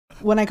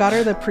When I got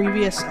her, the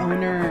previous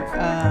owner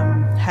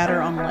had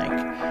her on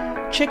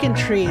like chicken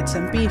treats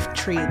and beef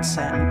treats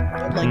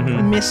and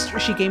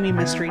like she gave me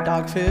mystery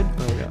dog food.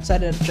 Oh, yeah. So I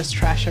had to just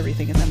trash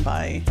everything and then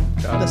buy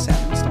the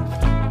salmon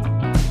stuff.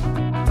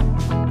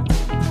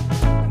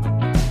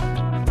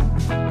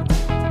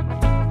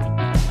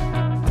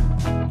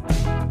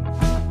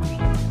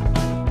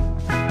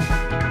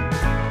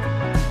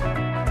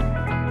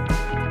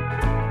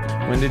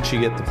 When did she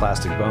get the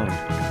plastic bone?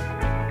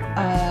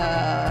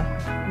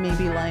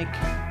 Maybe like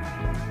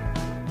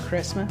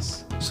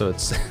Christmas. So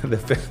it's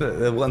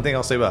the one thing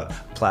I'll say about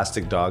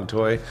plastic dog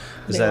toy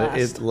is that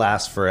it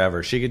lasts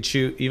forever. She could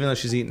chew, even though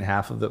she's eaten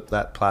half of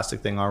that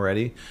plastic thing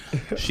already,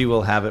 she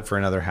will have it for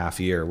another half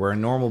year, where a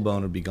normal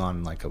bone would be gone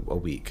in like a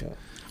week.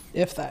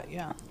 If that,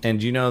 yeah.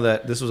 And you know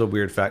that this was a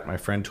weird fact my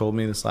friend told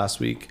me this last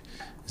week,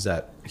 is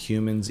that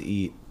humans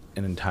eat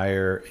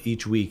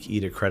each week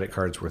eat a credit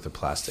card's worth of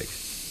plastic.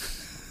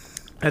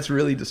 That's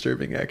really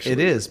disturbing, actually. It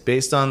is,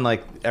 based on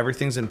like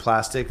everything's in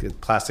plastic.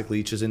 Plastic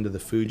leaches into the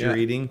food you're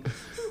eating,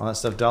 all that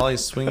stuff.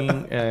 Dolly's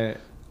swinging at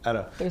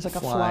a There's like a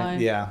fly.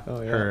 Yeah,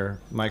 Oh, yeah. Her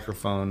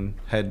microphone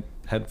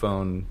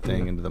headphone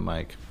thing into the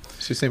mic.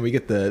 So you're saying we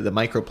get the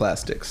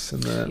microplastics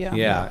and the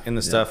Yeah. In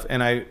the stuff.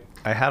 And I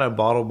had a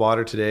bottle of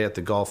water today at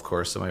the golf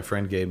course that my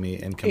friend gave me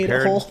and Ate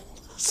compared. it whole.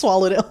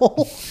 Swallowed it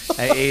whole.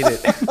 I ate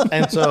it.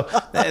 And so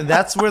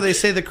that's where they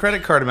say the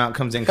credit card amount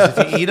comes in. Because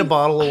if you eat a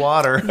bottle of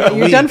water,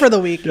 You're done for the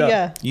week.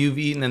 Yeah. you've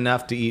eaten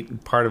enough to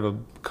eat part of a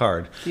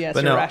card. Yeah, it's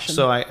but your no, ration.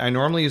 so I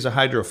normally use a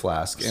hydro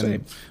flask. And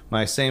Same.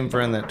 my same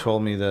friend that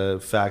told me the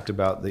fact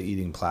about the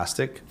eating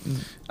plastic,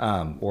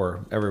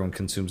 or everyone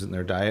consumes it in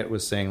their diet,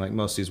 was saying like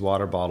most of these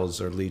water bottles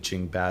are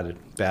leaching bad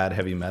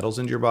heavy metals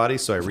into your body.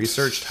 So I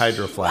researched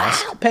hydro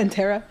flask.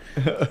 Pantera.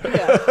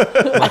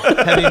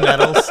 Heavy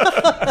metals.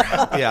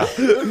 Yeah.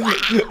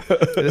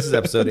 This is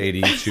episode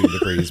 82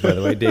 degrees, by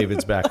the way.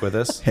 David's back with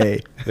us.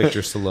 Hey,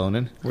 Victor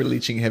Salonen. we're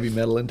leaching heavy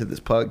metal into this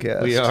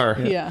podcast. We are.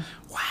 Yeah.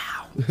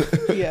 Wow.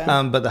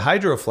 Yeah. But the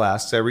hydro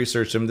flasks, I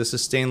researched them. This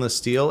is stainless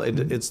steel.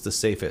 It's the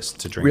safest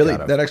to drink Really,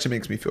 out of. that actually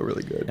makes me feel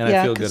really good. And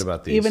I feel 'cause good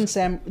about these. Even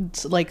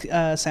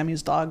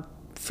Sammy's dog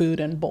food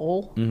and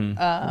bowl,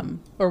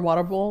 or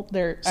water bowl.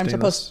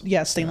 Stainless?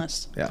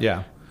 Stainless.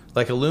 Yeah.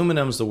 Like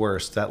aluminum's the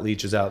worst. That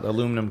leaches out.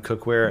 Aluminum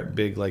cookware at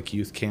big like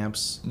youth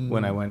camps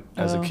when I went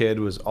as a kid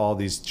was all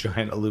these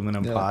giant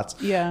aluminum pots.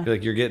 Yeah.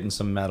 You're getting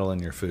some metal in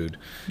your food.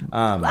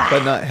 But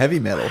not heavy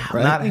metal,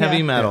 right? Not heavy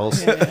Yeah.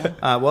 metals.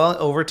 Yeah. Well,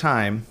 over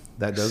time,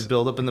 that does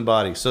build up in the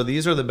body. So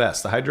these are the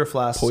best. The hydro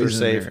flasks are Poison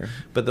safe. or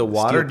But the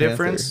water Steel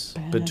difference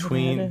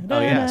between... Oh,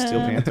 yeah. Steel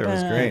Panther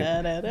was great.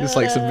 It's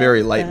like some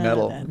very light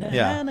metal.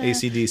 Yeah.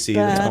 AC/DC,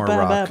 that's more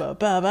rock.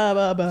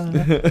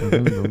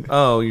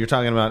 Oh, you're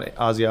talking about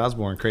Ozzy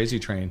Osbourne, Crazy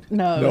Train.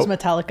 No, it was Nope.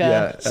 Metallica,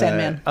 Yeah,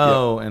 Sandman.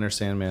 Oh, Enter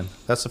Sandman.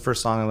 That's the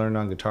first song I learned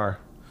on guitar.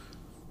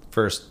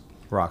 First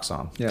rock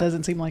song. Yeah.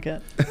 Doesn't seem like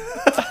it.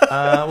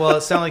 Well,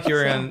 it sounded like you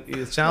were in...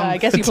 I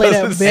guess you played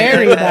it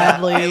very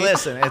badly. Hey,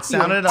 listen, it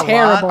sounded a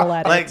terrible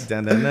lot at it. like...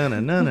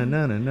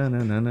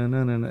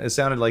 It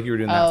sounded like you were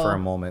doing that for a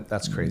moment.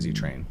 That's Crazy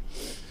Train.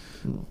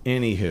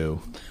 Anywho.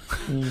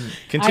 I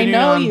Continuing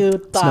know on, you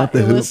thought not the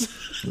it Who. was.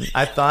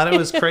 I thought it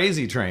was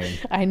Crazy Train.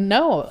 I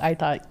know. I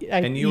thought.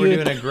 And you were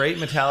doing a great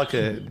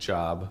Metallica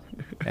job,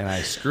 and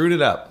I screwed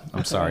it up.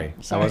 I'm sorry.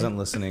 I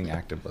wasn't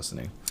active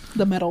listening.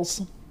 the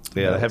metals.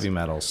 Yeah, the heavy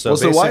metals. So, Well,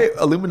 so why basic-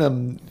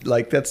 aluminum?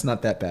 Like that's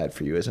not that bad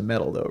for you as a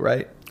metal, though,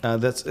 right?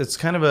 it's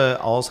kind of a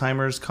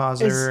Alzheimer's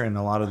causer and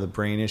a lot of the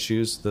brain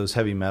issues. Those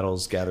heavy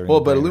metals gather. in Well,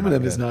 the but brain are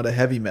aluminum is good. not a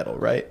heavy metal,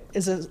 right?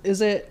 Is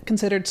it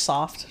considered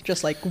soft?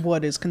 Just like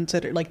wood is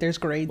considered. Like there's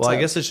grades. Well, I of-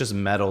 guess it's just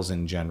metals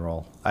in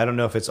general. I don't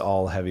know if it's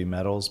all heavy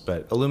metals,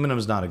 but aluminum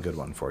is not a good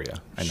one for you.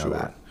 I know Sure.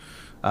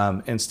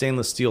 that. And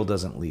stainless steel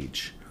doesn't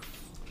leach.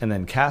 And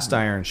then cast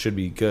iron should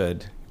be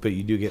good, but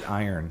you do get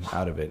iron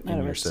out of it out in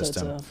of your it, so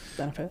system. it's a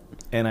benefit.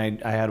 And I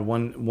had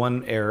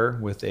one error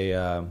with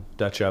a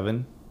Dutch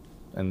oven.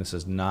 And this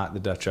is not the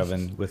Dutch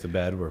oven with a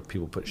bed where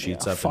people put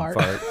sheets up fart.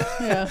 and fart.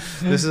 Yeah.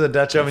 This is a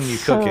Dutch oven you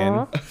cook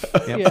in.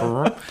 Yep.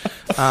 Yeah.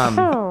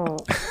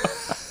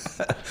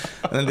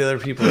 And then the other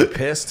people are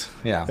pissed.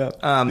 Yeah. The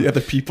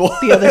other people.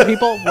 The other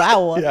people.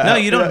 Wow. Yeah. No,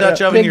 you don't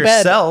Dutch oven Big bed.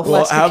 yourself. Well,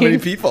 Less the how many king.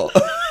 people?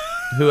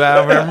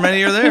 However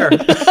many are there.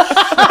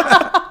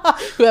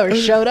 Whoever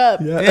showed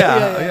up.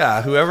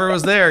 Yeah. Whoever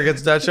was there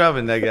gets Dutch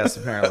oven, I guess,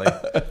 apparently.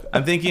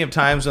 I'm thinking of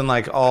times when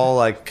like all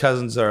like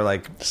cousins are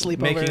like Sleepover.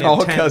 making a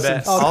All tent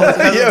cousins. bed. All All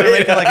cousins Yeah, are yeah.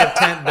 making like a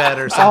tent bed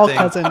or All something.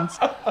 cousins.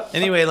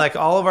 Anyway, like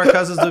all of our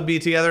cousins would be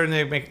together and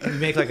they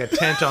make like a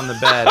tent on the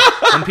bed.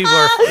 And people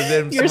are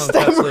then You're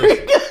someone cuts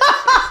stammering. loose.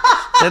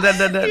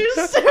 Da-da-da-da.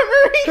 You're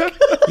stammering.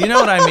 You know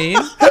what I mean?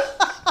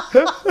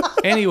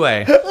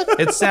 Anyway,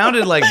 it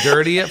sounded like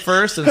dirty at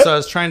first, and so I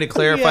was trying to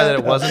clarify Yeah. that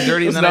it wasn't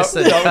dirty, and then I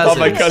said Not all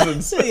my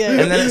cousins. cousins. Yeah.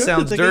 And then it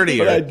sounds It's like-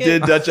 dirtier. But I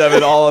did Dutch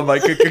oven all of my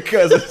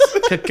cousins.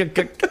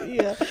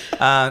 Yeah.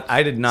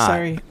 I did not.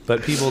 Sorry.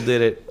 But people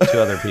did it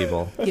to other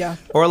people. Yeah.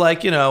 Or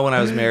like, when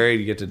I was married,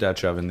 you get to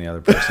Dutch oven the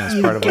other person. It's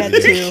You part of what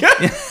get you do. to.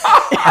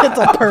 It's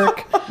a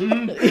perk.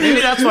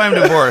 Maybe that's why I'm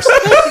divorced.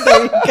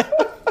 There you go.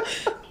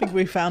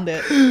 we found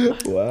it.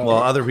 Wow. Well,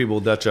 other people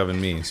Dutch oven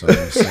me, so I'm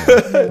just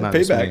saying, not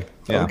just Payback. me.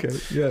 Yeah. Okay.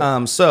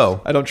 Yeah.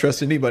 So I don't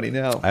trust anybody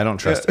now. I don't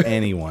trust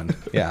anyone.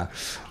 Yeah.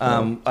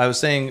 I was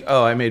saying,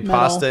 I made Metal.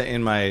 pasta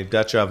in my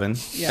Dutch oven.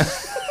 Yeah.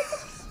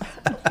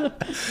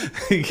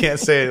 You can't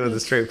say it with a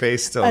straight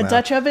face still. A now.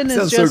 Dutch oven It is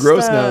sounds just so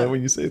gross now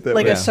when you say it that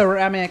like way. a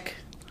ceramic.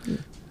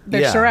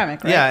 They're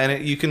ceramic, right? Yeah,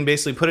 and you can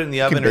basically put it in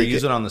the oven or bake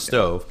use it. it on the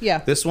stove. Yeah.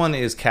 This one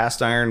is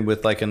cast iron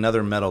with like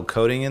another metal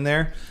coating in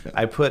there.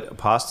 I put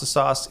pasta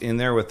sauce in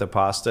there with the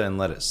pasta and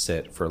let it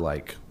sit for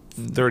like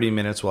 30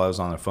 minutes while I was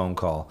on a phone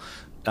call.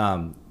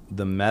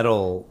 The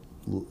metal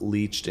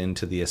leached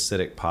into the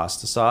acidic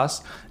pasta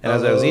sauce. And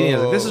as I was eating, I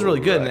was like, this is really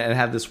good. right. And it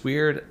had this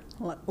weird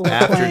Little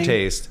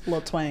aftertaste.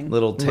 Little twang.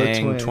 Little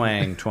tang,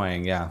 twang.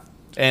 twang, yeah.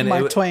 And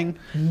Mark it, Twang.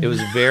 It was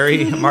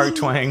very Mark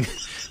Twang.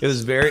 It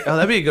was very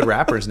that'd be a good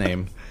rapper's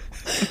name.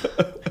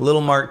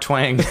 Little Mark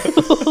Twang.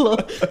 Little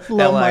Mark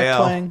LIL.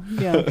 Twang.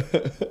 Yeah.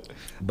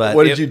 But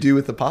What did you do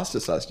with the pasta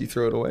sauce? Do you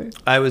throw it away?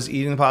 I was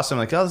eating the pasta. I'm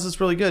like, oh, this is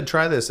really good.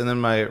 Try this. And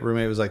then my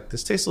roommate was like,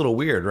 this tastes a little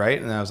weird,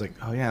 right? And I was like,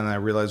 oh yeah. And then I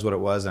realized what it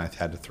was, and I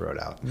had to throw it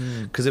out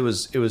because it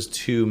was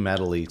too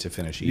metally to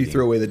finish Do eating. you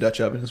throw away the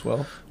Dutch oven as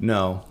well?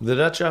 No, the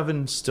Dutch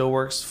oven still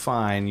works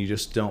fine. You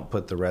just don't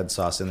put the red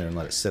sauce in there and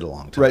let it sit a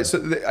long time. Right.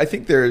 So I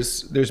think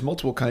there's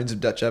multiple kinds of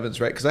Dutch ovens,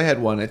 right? Because I had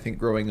one, I think,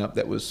 growing up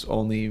that was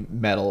only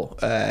metal,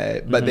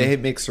 but they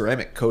make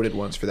ceramic coated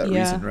ones for that Yeah.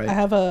 reason, right? I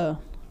have a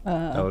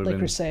That would Le have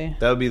been- Creuset.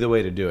 that would be the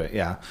way to do it.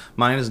 Yeah,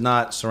 mine is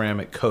not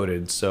ceramic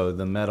coated, so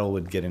the metal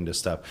would get into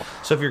stuff.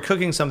 So if you're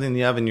cooking something in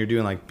the oven, you're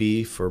doing like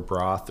beef or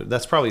broth.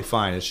 That's probably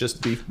fine. It's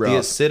just Beef the broth.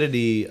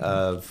 acidity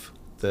of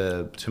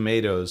the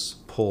tomatoes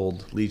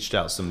leached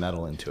out some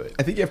metal into it.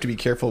 I think you have to be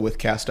careful with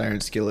cast iron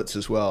skillets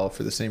as well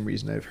for the same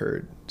reason I've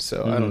heard.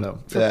 So I don't know.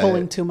 For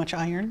pulling too much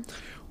iron.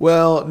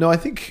 Well, no, I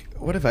think,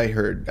 what have I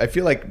heard? I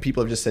feel like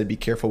people have just said be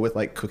careful with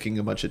like cooking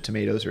a bunch of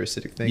tomatoes or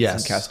acidic things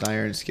Yes. in cast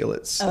iron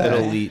skillets. Oh, It'll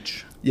okay.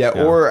 leach. Yeah,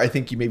 or I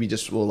think you maybe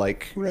just will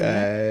like,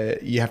 Ruin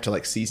you have to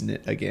like season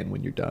it again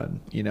when you're done,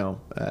 you know?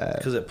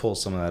 Because it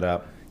pulls some of that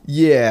up.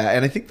 Yeah,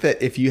 and I think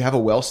that if you have a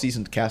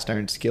well-seasoned cast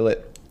iron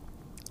skillet,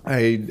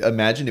 I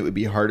imagine it would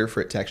be harder for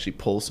it to actually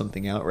pull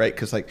something out, right?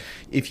 Because like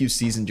if you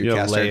seasoned your You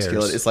have cast iron layers.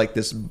 skillet, it's like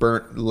this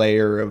burnt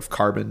layer of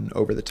carbon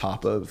over the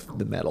top of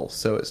the metal,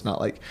 so it's not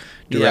like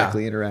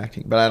directly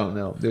interacting. But I don't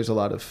know. There's a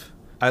lot of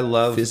I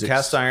love physics.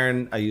 cast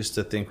iron. I used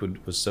to think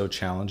was so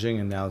challenging,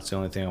 and now it's the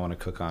only thing I want to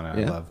cook on. I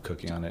Yeah. love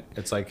cooking on it.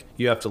 It's like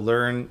you have to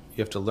learn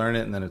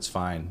it, and then it's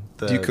fine.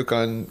 Do you cook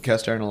on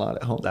cast iron a lot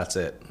at home? That's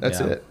it. That's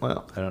Yeah. it.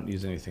 Wow. I don't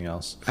use anything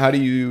else. How do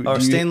you? Or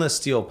do you- stainless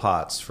steel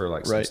pots for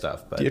like some right.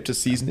 stuff. But Do you have to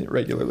season it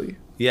regularly?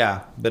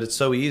 yeah, but it's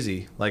so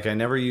easy. Like I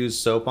never use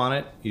soap on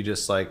it. You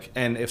just like,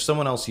 and if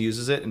someone else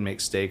uses it and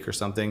makes steak or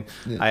something,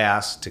 I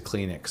ask to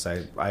clean it because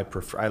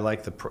I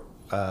like the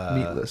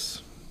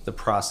Meatless. the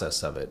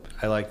process of it.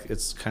 I like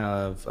it's kind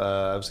of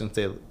I was gonna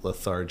say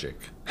lethargic.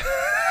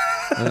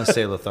 I'm gonna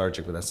say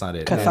lethargic, but that's not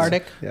it.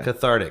 Cathartic. Yeah.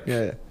 Cathartic.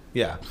 Yeah.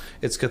 Yeah,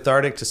 it's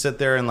cathartic to sit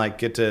there and like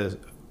get to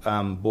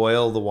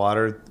boil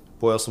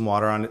some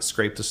water on it,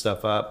 scrape the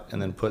stuff up,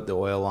 and then put the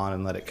oil on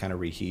and let it kind of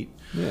reheat.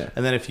 Yeah.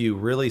 And then if you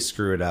really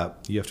screw it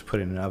up, you have to put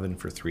it in an oven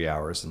for 3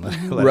 hours and let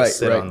it Right,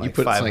 sit right. on like you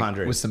put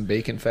 500. like with some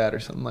bacon fat or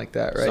something like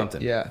that, right?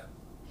 Something. Yeah.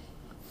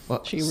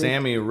 Well, She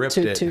Sammy ripped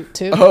toot, it. toot,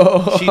 toot.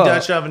 oh, She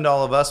Dutch ovened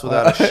all of us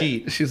without a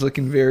sheet. She's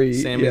looking very.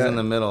 Sammy's yeah, in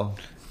the middle.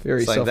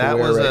 Very It's like self-aware that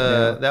was right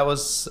now. that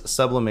was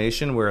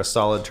sublimation where a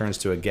solid turns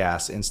to a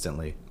gas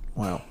instantly.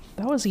 Wow.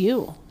 That was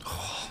you.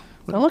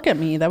 Don't look at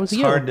me. That was It's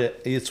you. hard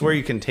to. It's where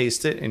you can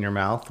taste it in your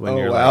mouth when Oh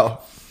you're wow. like.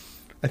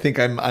 I think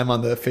I'm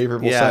on the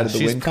favorable Yeah, side of the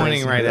she's wind.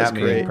 pointing right That's at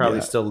me. great. Probably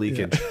Yeah. still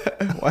leakage.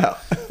 Wow.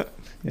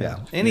 Yeah.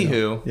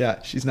 Anywho.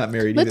 Yeah, she's not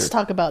married Let's either.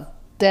 talk about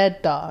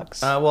dead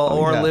dogs.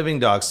 Or yeah. living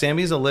dog.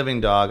 Sammy's a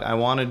living dog. I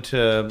wanted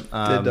to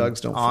Dead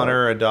dogs don't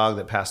honor a dog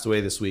that passed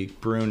away this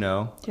week,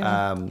 Bruno,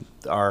 Yeah.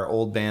 our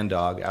old band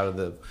dog. Out of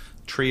the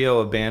trio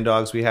of band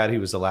dogs we had, he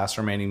was the last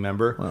remaining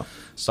member. Wow.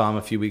 Saw him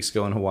a few weeks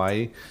ago in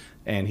Hawaii,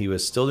 and he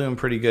was still doing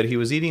pretty good. He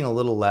was eating a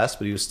little less,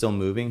 but he was still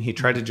moving. He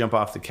tried to jump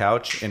off the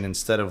couch, and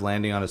instead of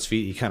landing on his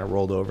feet, he kind of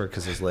rolled over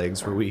because his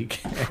legs were weak.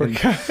 Poor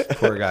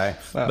guy.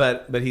 Wow.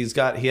 But he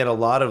had a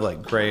lot of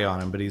like gray on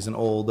him, but he's an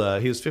old,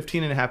 he was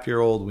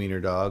 15-and-a-half-year-old wiener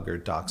dog or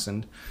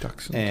dachshund.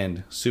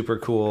 And super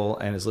cool,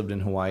 and has lived in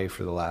Hawaii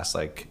for the last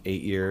like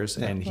 8 years,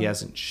 and he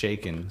hasn't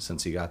shaken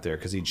since he got there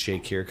because he'd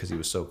shake here because he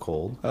was so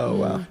cold. Oh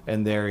wow.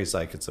 And there he's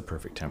like, it's the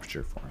perfect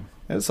temperature for him.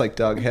 It's like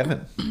dog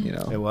heaven, you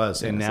know. It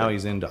was, and it's now like-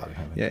 he's in dog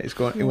heaven. Yeah,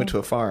 he went to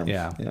a farm.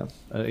 Yeah. Yeah.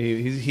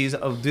 He's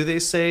do they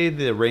say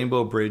the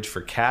Rainbow Bridge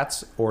for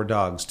cats or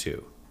dogs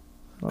too?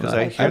 Because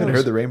I haven't it heard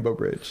was the Rainbow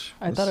Bridge.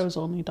 I thought it was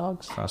only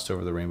dogs. crossed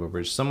over the Rainbow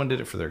Bridge. Someone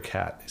did it for their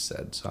cat, they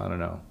said. So I don't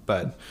know.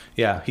 But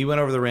yeah, he went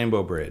over the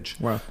Rainbow Bridge.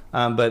 Wow.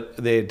 But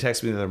they had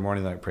texted me the other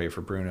morning, like, pray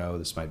for Bruno.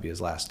 This might be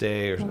his last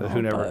day. Or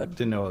who never bud.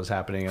 didn't know what was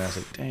happening. And I was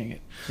like, dang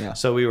it. Yeah.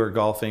 So we were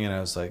golfing, and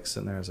I was like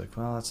sitting there. I was like,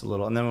 well, that's a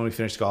little. And then when we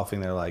finished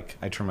golfing, they're like,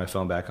 I turned my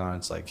phone back on.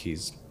 It's like,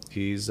 he's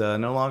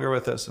no longer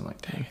with us. I'm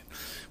like, dang it.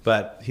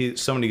 But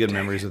so many good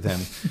memories with him.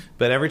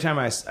 But every time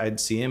I'd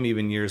see him,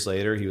 even years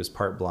later, he was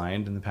part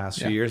blind in the past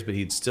few years, but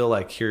he'd still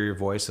like hear your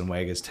voice and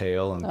wag his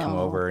tail and come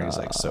over, and he's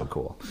like so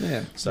cool.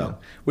 Yeah. So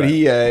would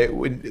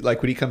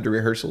he come to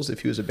rehearsals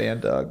if he was a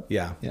band dog?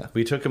 Yeah. Yeah.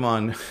 We took him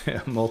on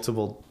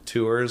multiple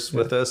tours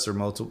with us, or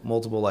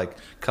multiple like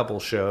couple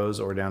shows,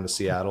 or down to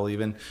Seattle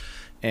even.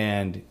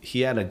 And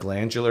he had a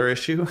glandular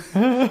issue.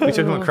 We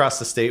took him across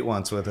the state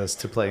once with us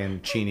to play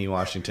in Cheney,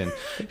 Washington.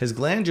 His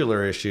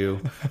glandular issue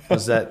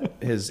was that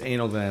his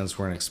anal glands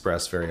weren't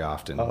expressed very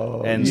often.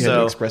 Oh, and you so had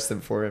to express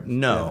them for him.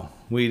 No,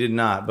 we did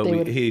not. But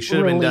They he would should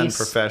have been done release-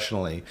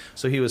 professionally.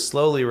 So he was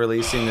slowly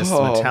releasing this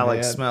Oh,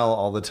 metallic man. smell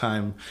all the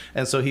time.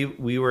 And so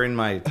we were in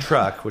my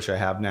truck, which I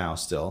have now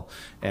still.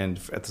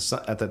 And at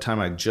the time,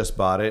 I just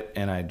bought it,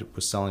 and I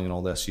was selling an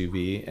old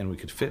SUV, and we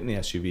could fit in the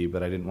SUV,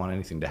 but I didn't want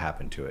anything to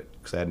happen to it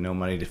because I had no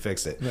money to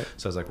fix it. Right.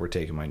 So I was like, we're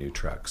taking my new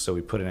truck. So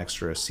we put an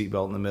extra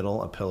seatbelt in the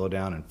middle, a pillow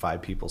down, and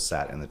 5 people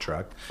sat in the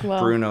truck. Wow.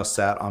 Bruno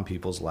sat on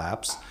people's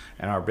laps,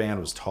 and our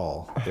band was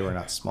tall. They were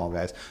not small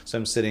guys. So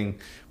I'm sitting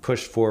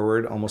pushed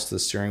forward almost to the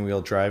steering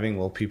wheel driving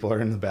while people are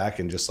in the back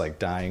and just like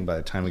dying. By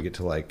the time we get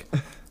to like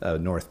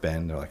North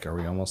Bend, they're like, are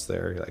we almost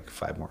there? Like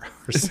 5 more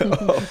hours.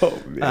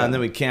 Oh, man. And then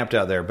we camped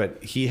out there,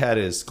 but he had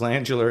his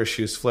glandular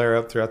issues flare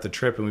up throughout the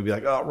trip, and we'd be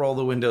like, oh, roll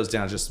the windows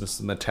down, just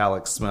this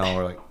metallic smell,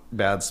 or like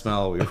bad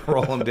smell. We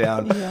roll them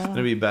down, Yeah.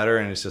 it'll be better.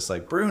 And it's just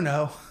like,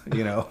 Bruno,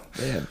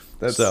 Man,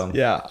 that's So-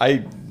 yeah. I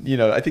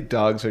think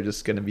dogs are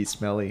just going to be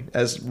smelly,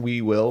 as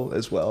we will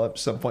as well at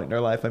some point in our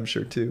life. I'm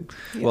sure too.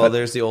 Well,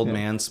 there's the old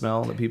man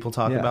smell that people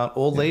talk Yeah. about.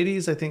 Old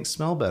ladies, I think,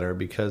 smell better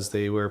because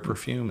they wear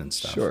perfume and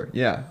stuff. Sure.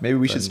 Yeah. Maybe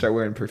we should start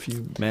wearing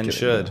perfume. Men Get it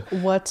should.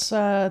 What's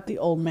the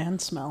old man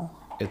smell?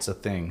 It's a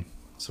thing.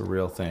 It's a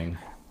real thing.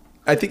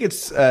 I think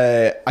it's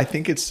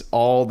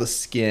all the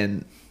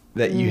skin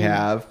that you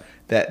have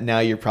that now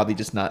you're probably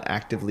just not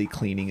actively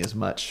cleaning as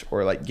much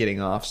or like getting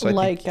off. So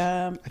I think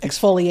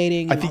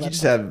exfoliating. I and think all you that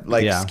just stuff. have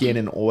like Yeah. skin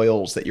and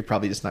oils that you're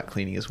probably just not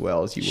cleaning as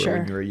well as you were Sure.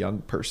 when you were a young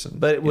person.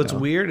 But you what's know?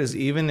 weird is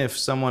even if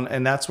someone,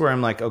 and that's where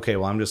I'm like, okay,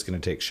 well, I'm just going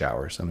to take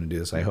showers. I'm going to do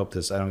this. I hope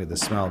I don't get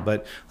this smell.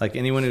 But like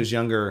anyone who's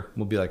younger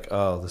will be like,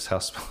 oh, this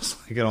house smells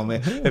like an old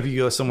man. If you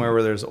go somewhere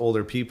where there's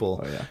older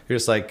people, yeah. you're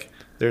just like,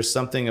 there's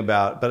something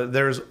about, but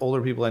there's older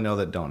people I know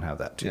that don't have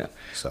that too. Yeah.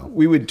 So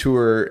We would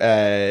tour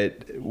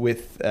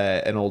with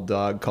an old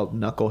dog called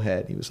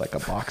Knucklehead. He was like a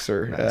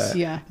boxer. Nice.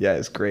 Yeah. Yeah,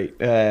 it's great.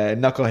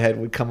 Knucklehead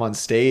would come on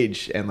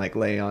stage and like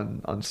lay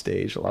on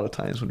stage a lot of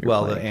times when we were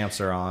well, playing. the amps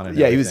are on. And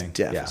Yeah, he was everything.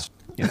 deaf. Yeah.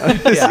 You know?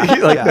 Yeah.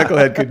 Like Yeah.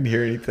 Knucklehead couldn't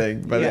hear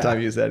anything by the Yeah. time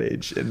he was that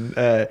age, and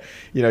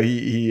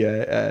he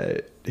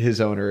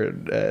his owner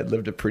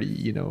lived a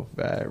pretty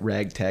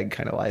ragtag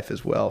kind of life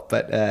as well.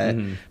 But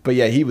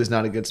yeah, he was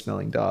not a good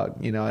smelling dog.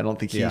 I don't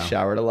think he Yeah.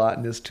 showered a lot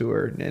in his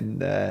tour,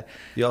 and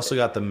You also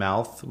got the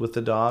mouth with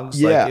the dogs.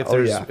 Yeah.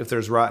 Like if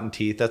there's rotten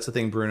teeth, that's the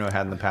thing Bruno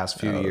had in the past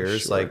few Oh,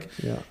 years. sure. Like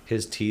Yeah.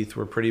 his teeth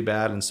were pretty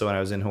bad, and so when I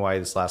was in Hawaii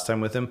this last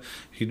time with him,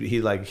 he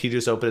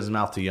just opened his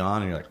mouth to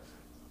yawn, and you're like,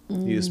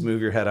 you just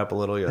move your head up a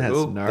little. You're like, That's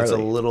ooh, that's a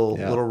gnarly. little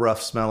Yeah.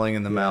 rough smelling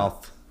in the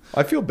mouth.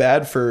 I feel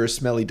bad for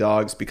smelly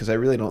dogs because I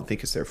really don't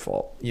think it's their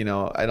fault.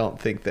 I don't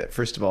think that,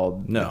 first of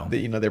all, No.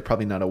 they're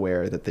probably not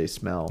aware that they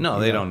smell. No,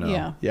 they don't know.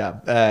 Yeah.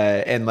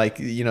 Yeah, and like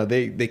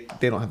they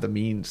don't have the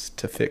means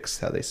to fix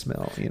how they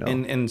smell.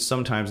 And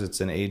sometimes it's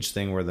an age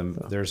thing where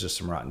there's just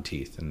some rotten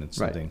teeth, and it's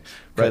Right. something.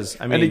 Because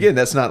I mean, and again,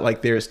 that's not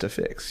like theirs to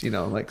fix.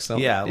 Like some.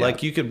 yeah,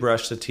 like you could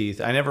brush the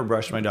teeth. I never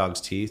brushed my dog's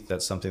teeth.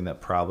 That's something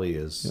that probably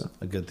is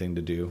a good thing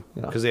to do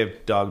Yeah. because they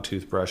have dog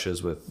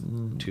toothbrushes with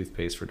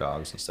toothpaste for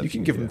dogs and stuff. You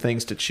can give them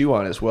things to chew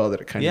on as well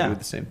that are kind of do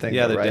the same thing.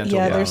 Yeah, though, the right? dental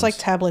Yeah, gums. there's like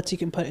tablets you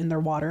can put in their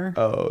water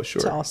Oh,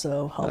 sure. to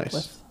also help Nice.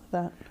 with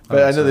that. But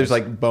I that's know there's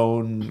nice. like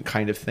bone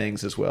kind of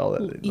things as well.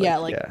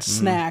 That,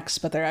 Snacks,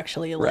 but they're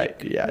actually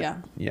right. like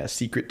Yeah.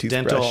 Secret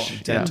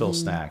toothbrush. dental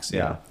snacks.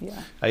 Yeah.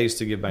 Yeah. I used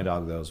to give my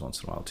dog those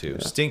once in a while too.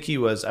 Stinky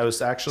was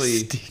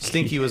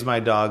Stinky was my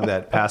dog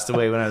that passed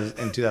away when I was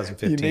in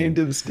 2015. You named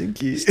him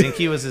Stinky.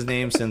 Stinky was his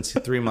name since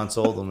 3 months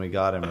old when we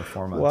got him, or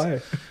 4 months.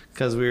 Why?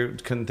 Because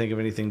couldn't think of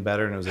anything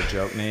better, and it was a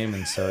joke name,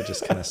 and so it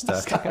just kind of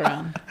stuck. Stuck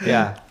around.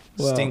 Yeah.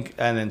 Well, Stink,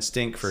 and then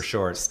Stink for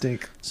short.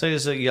 Stink. So you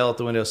just yell out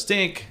the window,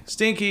 Stink,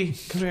 Stinky,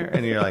 come here,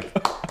 and you're like,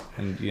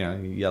 and you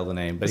yell the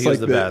name. But It's he was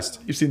like the best.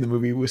 You've seen the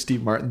movie with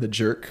Steve Martin, The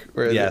Jerk,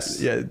 where Yes.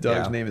 the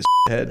dog's Yeah. name is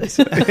Head.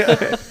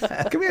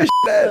 Come here,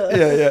 Head.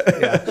 Yeah.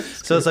 Yeah.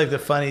 So it's like the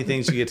funny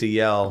things you get to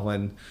yell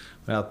when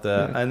out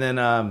the, and then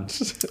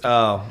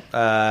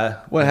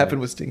What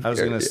happened with Stinky? I was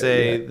gonna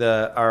say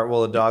the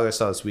dog I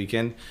saw this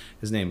weekend,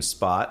 his name is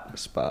Spot,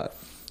 Spot.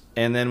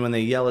 and then when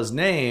they yell his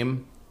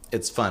name,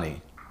 it's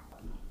funny.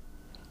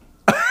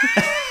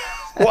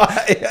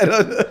 Why? I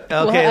don't know.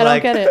 Okay, I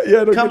don't get it.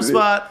 Yeah, I don't come get it.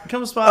 Spot,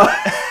 come Spot.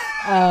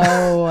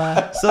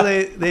 Oh. So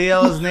they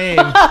yell his name,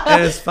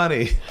 and it's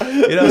funny,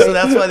 So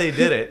that's why they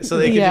did it, so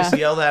they could Yeah. just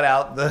yell that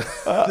out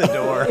the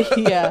door.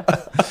 Yeah.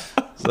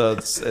 So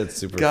it's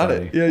super Got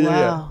funny. it. Yeah.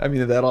 Wow. I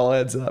mean, that all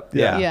adds up.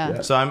 Yeah.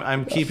 Yeah. So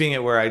I'm keeping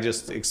it where I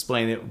just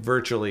explain it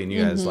virtually and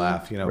you guys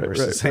laugh,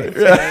 versus saying.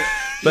 Yeah.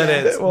 But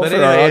Well, but for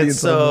our anyway, audience it's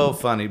so only.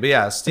 funny. But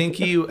yeah,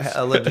 Stinky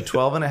lived to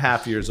 12 and a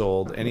half years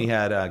old, and he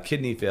had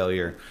kidney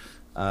failure.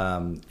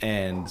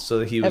 And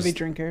so he was Heavy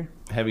drinker.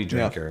 heavy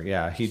drinker.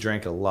 Yeah, he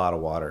drank a lot of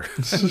water.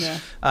 Yeah.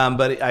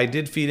 But I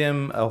did feed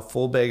him a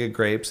full bag of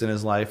grapes in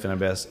his life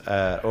and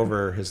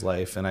over his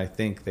life, and I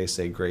think they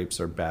say grapes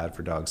are bad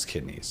for dogs'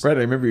 kidneys. Right.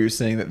 I remember you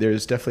saying that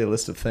there's definitely a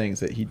list of things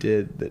that he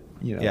did that,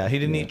 Yeah, he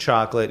didn't eat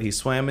chocolate. He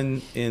swam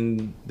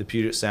in the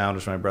Puget Sound,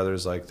 which my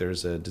brother's like,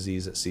 there's a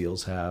disease that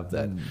seals have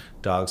that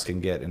dogs can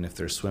get, and if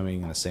they're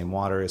swimming in the same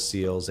water as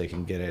seals, they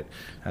can get it.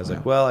 I was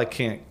like, well, I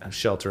can't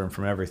shelter him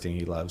from everything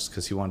he loves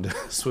because he wanted to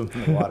swim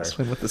in the water.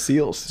 Swim with the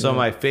seals. So Yeah.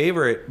 one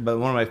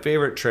of my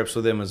favorite trips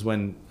with him was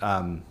when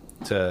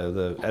to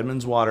the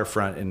Edmonds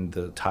waterfront, and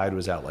the tide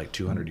was out like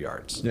 200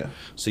 yards. Yeah.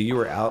 So you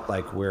were out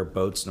like where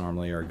boats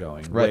normally are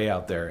going, Right. way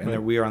out there. And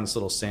there, we were on this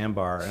little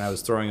sandbar, and I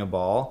was throwing a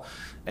ball,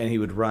 and he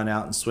would run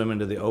out and swim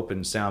into the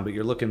open sound. But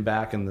you're looking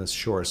back, and the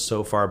shore is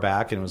so far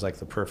back, and it was like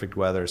the perfect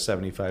weather,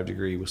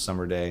 75-degree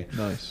summer day.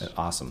 Nice.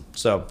 Awesome.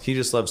 So he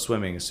just loves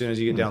swimming. As soon as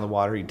you get down the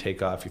water, he'd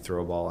take off, you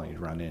throw a ball, and he'd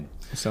run in.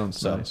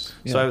 Sounds nice.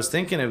 So I was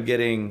thinking of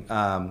getting,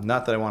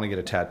 not that I want to get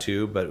a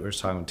tattoo, but we were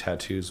talking about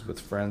tattoos with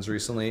friends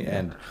recently,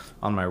 and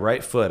on my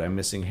right foot, I'm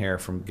missing hair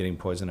from getting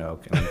poison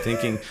oak. And I'm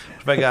thinking,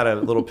 if I got a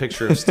little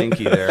picture of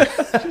Stinky there,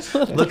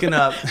 looking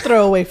up.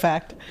 Throwaway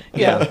fact.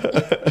 Yeah.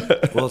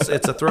 Well,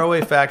 it's a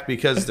throwaway fact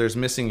because there's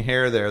missing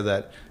hair there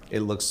that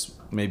it looks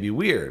maybe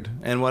weird.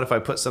 And what if I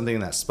put something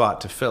in that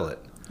spot to fill it?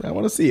 I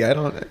want to see.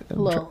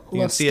 Little, You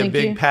can see stinky.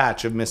 a big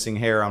patch of missing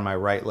hair on my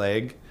right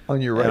leg.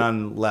 On your right. And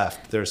on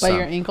left, there's By some.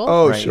 your ankle?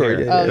 Oh, Right sure.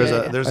 here. Yeah, yeah, There's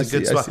yeah. a there's I a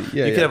good see, I spot. see. Yeah,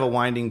 you yeah. could have a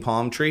winding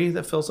palm tree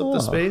that fills up the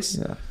space,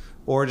 Yeah.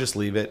 or just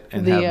leave it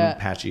and The, have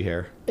patchy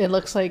hair. It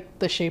looks like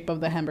the shape of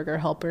the hamburger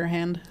helper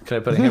hand. Could I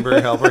put a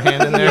hamburger helper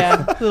hand in there, Yeah,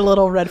 the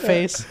little red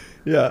face.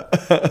 Yeah.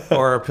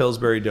 or a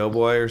Pillsbury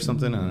Doughboy or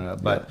something? I don't know.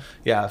 But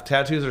yeah,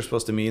 tattoos are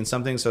supposed to mean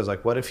something. So I was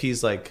like, what if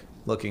he's like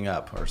looking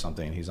up or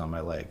something, and he's on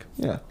my leg?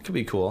 Yeah. It could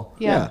be cool.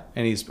 Yeah.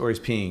 And he's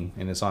peeing,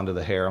 and it's onto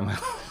the hair on my.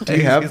 Do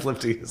you have- He's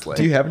lifting his leg.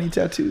 Do you have any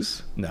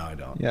tattoos? No, I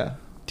don't. Yeah.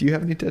 Do you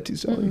have any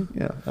tattoos, Dolly?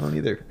 Yeah. I don't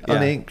either. Yeah.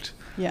 Uninked.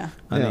 Yeah.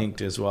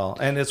 Uninked as well.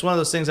 And it's one of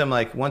those things I'm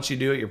like, once you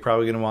do it, you're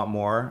probably going to want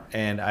more.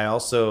 And I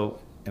also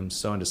am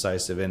so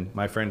indecisive. And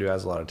my friend who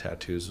has a lot of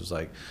tattoos was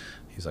like,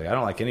 he's like, I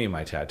don't like any of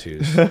my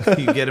tattoos.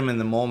 You get them in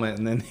the moment,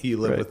 and then you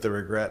live Right. with the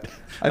regret.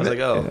 I I was bet-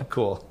 like, oh, yeah.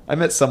 cool. I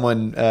met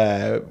someone,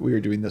 we were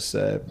doing this,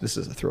 this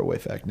is a throwaway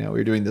fact now. We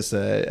were doing this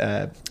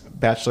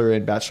bachelor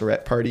and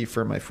bachelorette party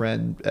for my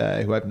friend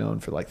who I've known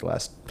for like the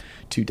last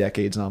 2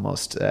 decades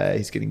almost.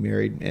 He's getting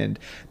married, and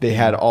they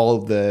had all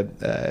of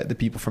the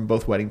people from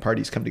both wedding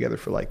parties come together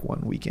for like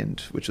one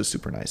weekend, which was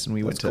super nice. And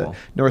we went That's to cool.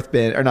 North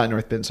Bend, or not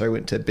North Bend, sorry,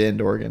 went to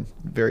Bend, Oregon.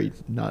 Very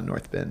not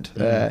North Bend.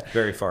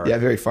 Very far. Yeah,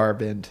 very far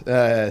Bend.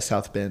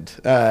 South Bend.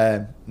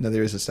 No,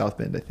 there is a South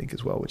Bend, I think,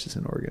 as well, which is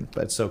in Oregon.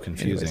 But It's so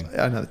confusing. anyways,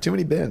 I know, too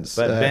many Bends.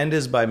 But Bend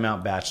is by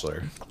Mount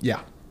Bachelor.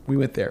 Yeah, we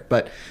went there.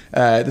 But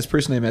this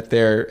person I met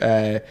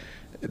there,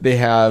 they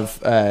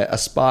have a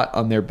spot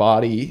on their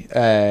body.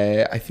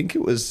 I think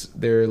it was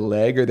their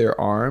leg or their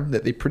arm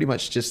that they pretty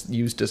much just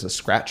used as a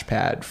scratch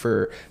pad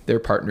for their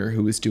partner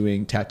who was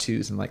doing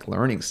tattoos and like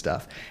learning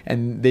stuff.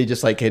 And they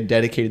just like had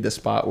dedicated the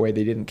spot where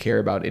they didn't care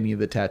about any of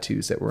the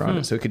tattoos that were on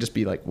it. So it could just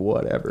be like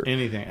whatever.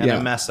 Anything. And a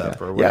mess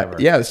up or whatever.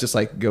 Yeah, it's just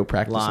like go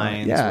practice on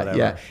Lines, it. Yeah, whatever.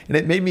 yeah. And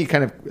it made me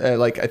kind of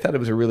like, I thought it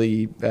was a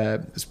really,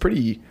 it's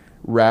pretty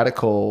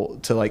radical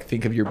to like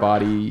think of your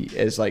body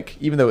as like,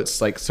 even though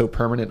it's like so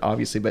permanent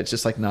obviously, but it's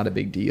just like not a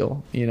big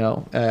deal, you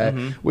know,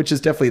 which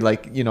is definitely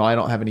like, you know, I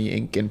don't have any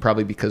ink, and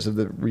probably because of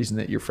the reason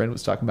that your friend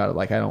was talking about it,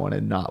 like I don't want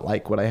to not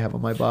like what I have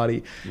on my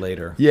body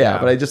Later. yeah,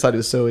 but I just thought it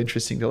was so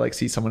interesting to like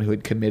see someone who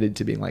had committed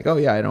to being like, oh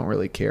yeah, I don't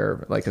really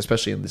care, like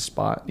especially in this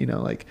spot, you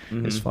know, like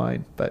it's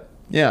fine. But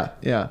yeah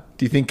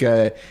do you think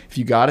if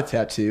you got a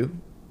tattoo,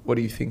 what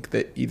do you think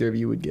that either of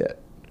you would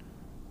get?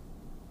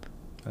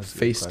 That's a good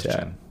Face question.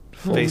 tat.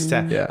 Face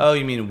tat. Yeah. Oh,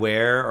 you mean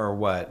where or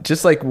what?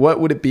 Just like, what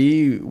would it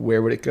be?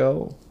 Where would it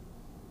go?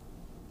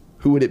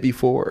 Who would it be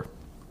for?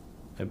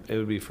 It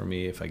would be for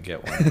me if I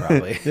get one,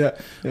 probably.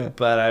 Yeah.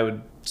 But I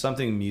would,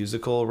 something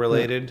musical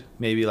related,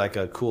 maybe like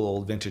a cool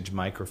old vintage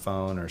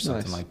microphone or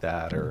something Nice. like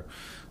that. Or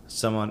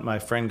my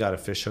friend got a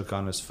fish hook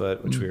on his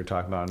foot, which we were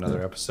talking about in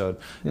another episode.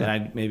 Yeah. And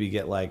I'd maybe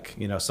get like,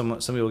 you know, some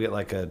people get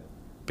like a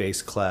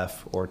bass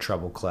clef or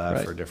treble clef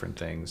Right. or different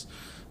things.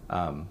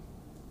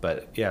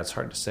 But yeah, it's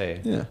hard to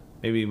say. Yeah.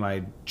 Maybe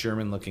my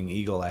German-looking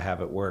eagle I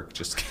have at work,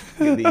 just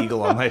get the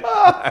eagle on my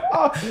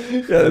Yeah,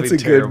 That'd that's be a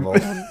terrible.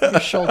 good. Your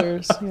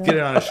shoulders. Yeah. Get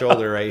it on a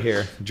shoulder right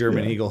here.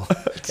 German eagle.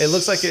 It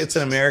looks like it's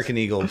an American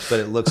eagle,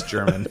 but it looks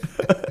German.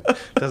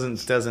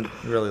 doesn't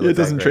really look It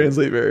doesn't that great.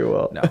 translate very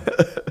well. No.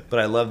 But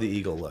I love the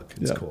eagle look.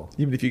 It's Yeah. cool.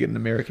 Even if you get an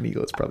American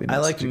eagle, it's probably not I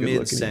like such a good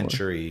look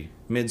anymore.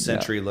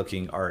 mid-century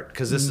looking art,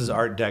 because this is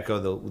Art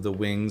Deco. The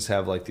wings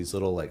have like these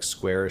little like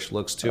squarish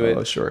looks to it.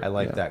 Oh, sure. I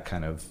like Yeah. that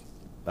kind of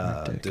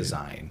Art Deco.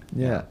 design.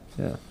 Yeah.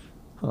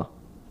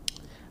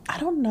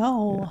 don't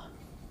know.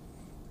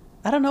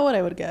 I don't know what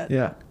I would get.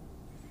 Yeah.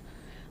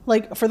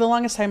 Like, for the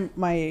longest time,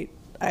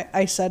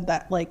 I said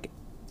that, like,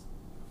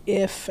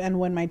 if and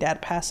when my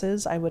dad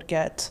passes, I would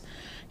get,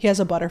 he has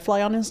a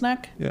butterfly on his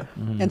neck. Yeah.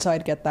 And so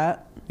I'd get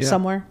that Yeah.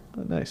 somewhere.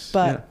 Oh, nice.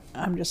 But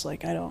I'm just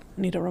like, I don't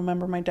need to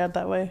remember my dad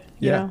that way.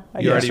 You Yeah. know? I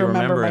You just already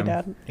remember my remember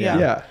dad. him.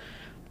 Yeah.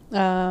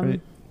 Yeah.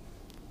 Right.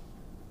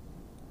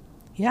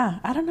 Yeah,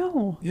 I don't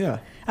know. Yeah.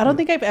 I don't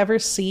think I've ever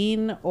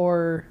seen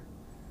or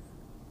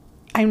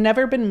I've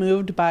never been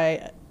moved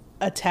by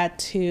a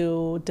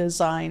tattoo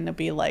design to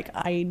be like,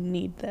 I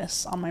need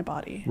this on my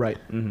body. Right.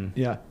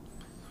 Yeah.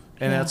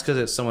 And that's because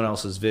it's someone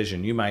else's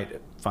vision. You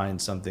might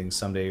find something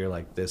someday. You're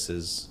like, this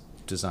is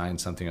designed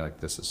something. You're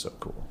like, this is so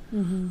cool.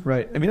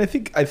 Right. I mean, I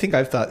think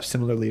I've thought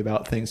similarly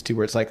about things too,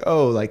 where it's like,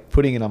 oh, like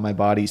putting it on my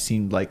body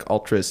seemed like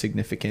ultra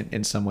significant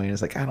in some way. And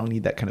it's like, I don't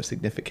need that kind of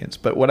significance.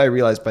 But what I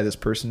realized by this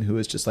person who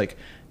is just like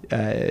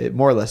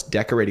more or less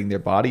decorating their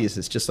body is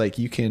it's just like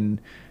you can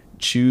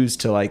choose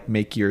to like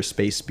make your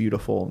space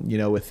beautiful, you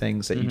know, with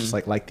things that you just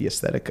like the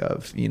aesthetic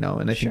of, you know.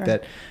 And I think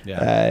that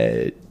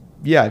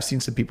I've seen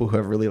some people who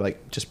have really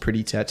like just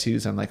pretty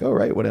tattoos. I'm like, oh,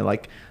 right, what a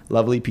like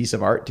lovely piece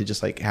of art to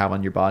just like have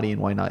on your body, and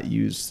why not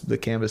use the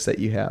canvas that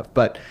you have?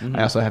 But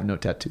I also have no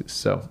tattoos,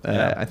 so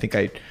I think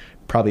I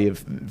probably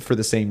have, for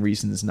the same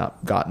reasons,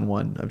 not gotten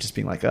one of just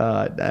being like,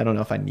 I don't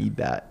know if I need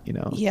that, you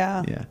know?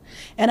 Yeah. Yeah.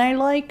 And I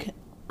like,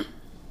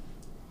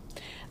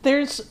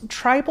 there's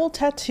tribal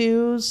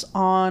tattoos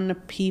on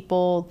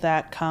people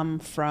that come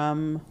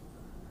from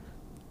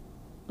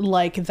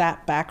like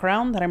that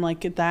background that I'm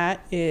like,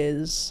 that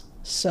is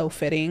so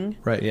fitting.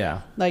 Right.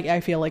 Yeah. Like, I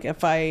feel like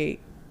if I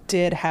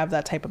did have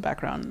that type of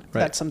background,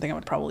 that's something I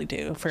would probably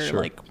do for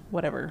like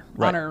whatever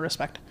honor or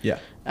respect. Yeah.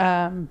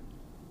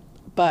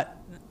 But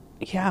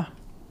yeah,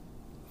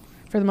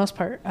 for the most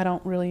part, I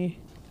don't really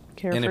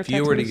care. And for if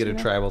you were to tattoos, get a you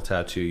know? tribal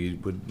tattoo, you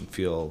would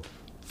feel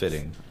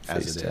fitting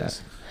as Face it tat.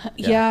 is.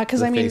 Yeah,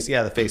 because The I mean, face,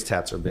 the face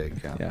tats are big.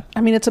 Yeah. Yeah.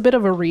 I mean, it's a bit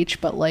of a reach,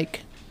 but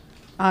like,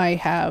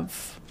 I'm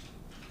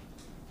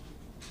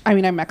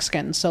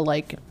Mexican, so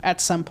like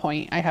at some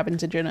point I have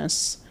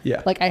indigenous.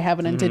 Yeah. Like I have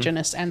an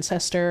indigenous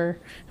ancestor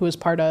who is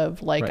part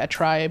of like a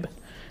tribe.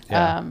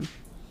 Yeah.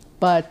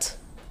 But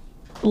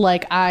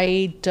like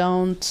I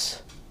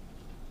don't.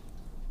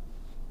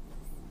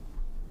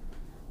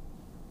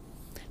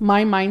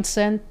 My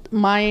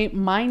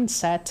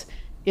mindset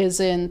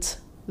isn't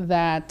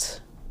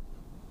that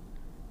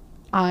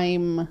I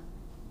don't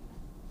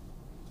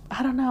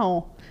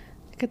know.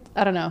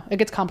 I don't know. It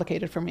gets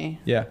complicated for me.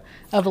 Yeah.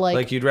 Of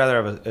Like you'd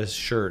rather have a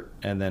shirt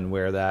and then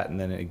wear that and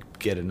then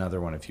get another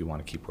one if you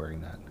want to keep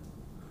wearing that.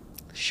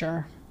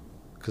 Sure.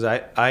 Because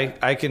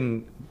I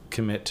can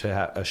commit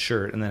to a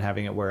shirt and then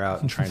having it wear out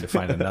and trying to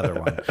find another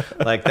one.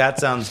 Like that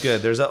sounds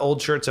good. There's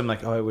old shirts I'm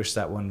like, oh, I wish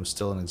that one was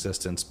still in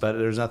existence. But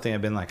there's nothing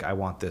I've been like, I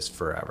want this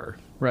forever.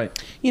 Right.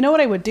 You know what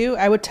I would do?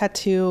 I would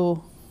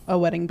tattoo a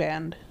wedding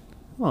band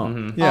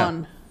Oh, yeah.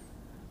 on.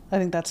 I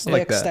think that's the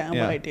like that. extent of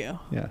Yeah. what I do.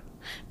 Yeah.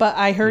 But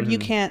I heard you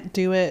can't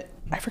do it.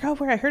 I forgot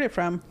where I heard it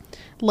from.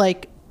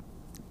 Like,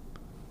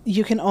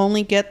 you can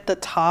only get the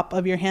top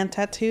of your hand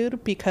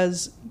tattooed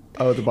because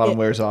Oh, the bottom it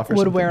wears off or would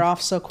something? wear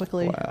off so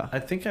quickly. Wow. I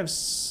think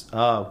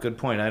oh, good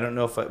point. I don't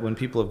know if when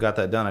people have got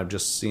that done, I've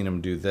just seen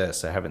them do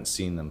this. I haven't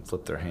seen them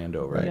flip their hand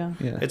over. Right. Yeah.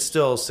 Yeah. It's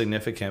still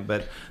significant,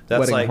 but that's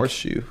Wedding like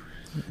horseshoe.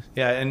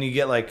 Yeah, and you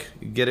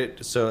get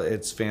it so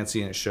it's fancy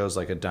and it shows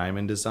like a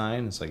diamond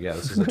design. It's like, yeah,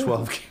 this is a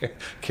 12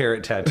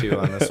 carat tattoo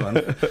on this one.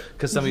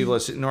 Because some people,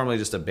 it's normally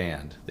just a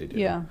band they do.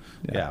 Yeah.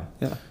 Yeah.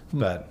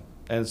 Yeah.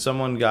 And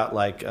someone got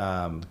like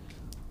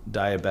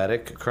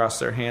diabetic across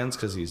their hands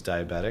because he's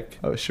diabetic.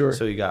 Oh, sure.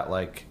 So he got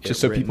like Just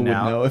so people would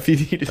know if he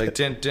needed like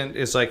it.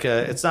 it's like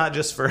it's not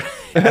just for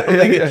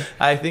Yeah.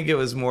 I think it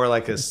was more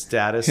like a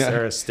status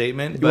or a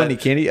statement. You want any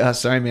candy?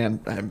 Sorry,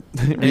 man. and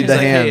Read he's the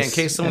like, hands. hey, in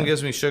case someone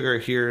gives me sugar,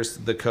 here's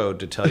the code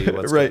to tell you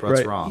what's right.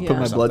 wrong. Put or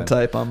my something. blood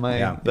type on my.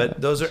 Yeah,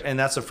 but those are, and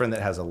that's a friend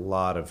that has a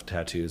lot of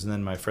tattoos. And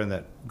then my friend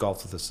that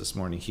golfed with us this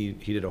morning, he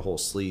did a whole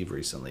sleeve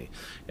recently,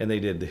 and they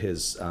did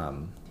his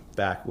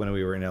back when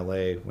we were in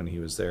LA when he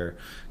was there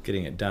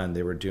getting it done.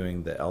 They were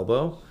doing the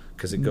elbow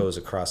because it goes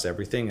across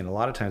everything, and a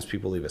lot of times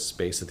people leave a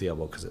space at the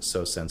elbow because it's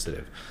so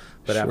sensitive.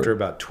 But after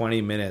about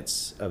 20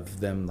 minutes of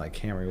them like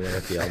hammering away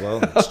at the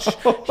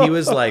elbow, he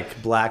was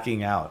like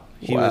blacking out.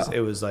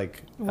 It was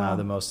like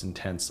the most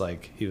intense.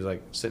 Like he was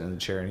like sitting in the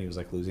chair and he was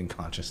like losing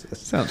consciousness.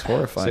 Sounds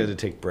horrifying. So he had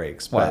to take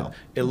breaks. Wow. But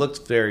it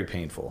looked very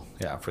painful.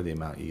 Yeah, for the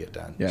amount you get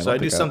done. Yeah, so I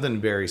do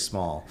something very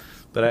small.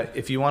 But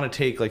if you want to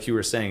take, like you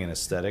were saying, an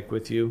aesthetic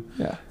with you,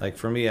 Yeah. like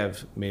for me,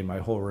 I've made my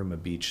whole room a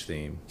beach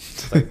theme,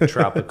 like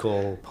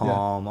tropical,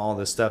 palm, all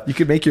this stuff. You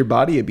could make your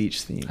body a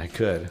beach theme. I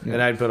could,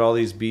 and I'd put all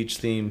these beach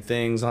themed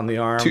things on the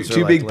arms.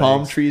 Two or big like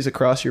palm legs. trees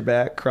across your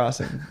back,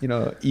 crossing.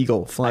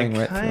 Eagle flying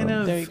right through.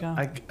 them. There you go.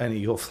 An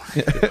eagle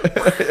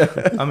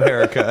flying.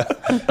 America.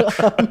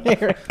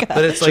 America.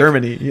 But it's like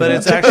Germany, you But know.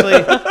 it's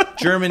actually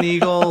German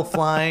eagle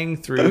flying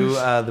through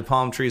the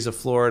palm trees of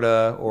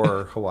Florida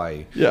or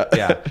Hawaii.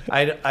 Yeah.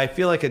 I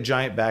feel like a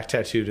giant back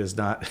tattoo does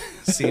not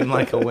seem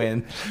like a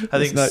win. I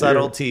think not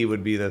subtlety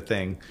would be the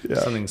thing. Yeah.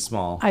 Something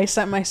small. I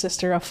sent my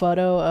sister a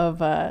photo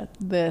of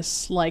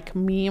this like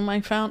meme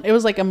I found. It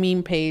was like a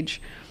meme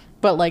page,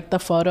 but like the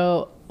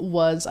photo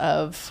was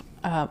of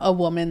a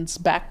woman's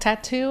back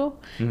tattoo,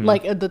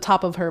 like at the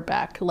top of her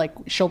back, like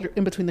shoulder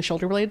in between the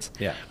shoulder blades.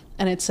 Yeah.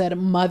 And it said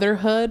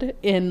motherhood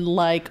in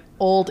like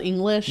old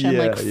English and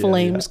like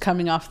flames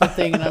coming off the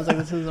thing. And I was like,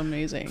 this is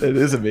amazing. It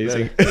is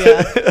amazing.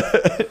 Yeah.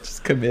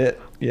 Just commit.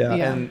 Yeah.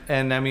 Yeah.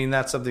 And I mean,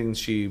 that's something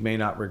she may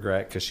not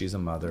regret because she's a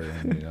mother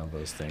and,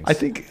 those things. I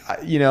think,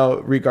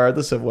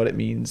 regardless of what it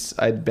means,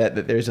 I'd bet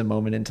that there's a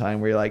moment in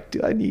time where you're like, do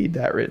I need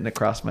that written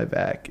across my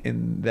back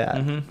in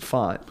that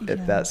font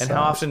at that size? And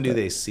how often do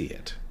they see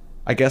it?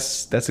 I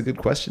guess that's a good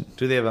question.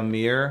 Do they have a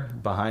mirror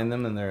behind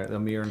them and a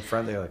mirror in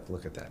front? They're like,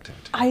 look at that tattoo.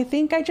 I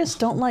think I just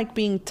don't like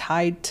being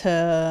tied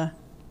to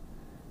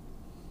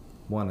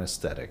One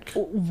aesthetic.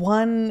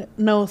 one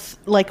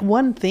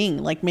thing,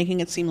 like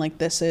making it seem like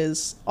this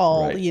is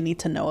all Right. you need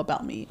to know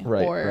about me,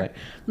 Right, or right.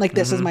 like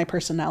this is my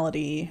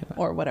personality,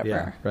 or whatever.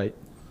 Yeah. Right.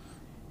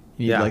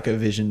 You need Yeah. like a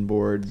vision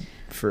board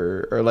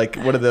or like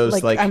one of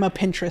those like I'm a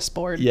Pinterest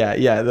board.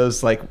 yeah,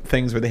 those like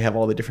things where they have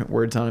all the different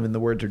words on them and the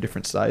words are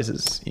different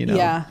sizes,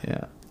 Yeah.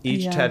 Yeah.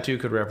 Each Yeah. tattoo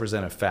could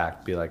represent a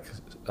fact. Be like,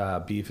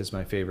 beef is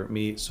my favorite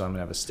meat, so I'm gonna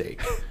have a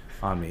steak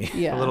on me.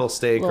 Yeah. A little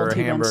steak Little or a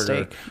T-bone hamburger.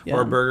 steak. Yeah.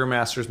 Or Burger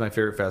Master is my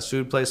favorite fast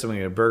food place. I'm gonna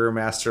get a Burger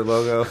Master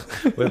logo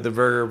with the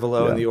burger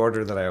below in the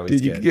order that I always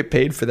Dude, you get. could get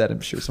paid for that. I'm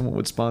sure someone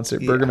would sponsor.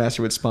 Yeah. Burger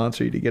Master would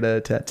sponsor you to get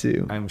a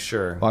tattoo. I'm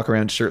sure. Walk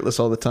around shirtless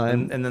all the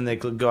time. And then they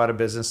could go out of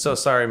business. So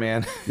sorry,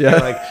 man. Yeah. You're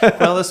like,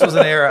 well, this was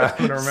an era.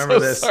 I'm gonna remember So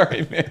this.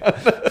 Sorry, man.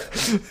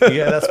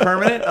 Yeah, that's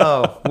permanent.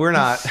 Oh, we're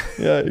not.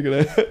 Yeah,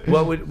 you're gonna.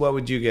 What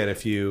would you get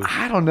if you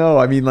I don't know.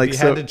 I mean, like, you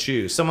so had to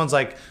choose? Someone's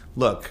like,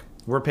 look,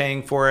 we're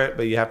paying for it,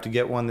 but you have to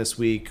get one this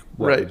week.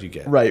 What right, would you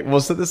get? Right.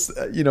 Well, so this,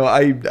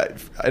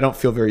 I don't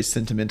feel very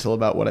sentimental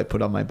about what I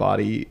put on my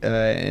body,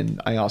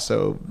 and I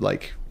also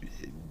like,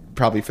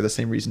 probably for the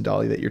same reason,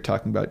 Dolly, that you're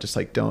talking about, just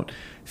like don't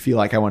feel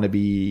like I want to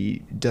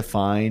be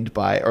defined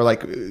by, or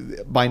like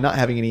by not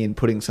having any and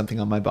putting something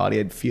on my body,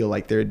 I'd feel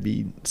like there'd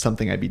be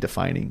something I'd be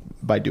defining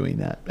by doing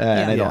that.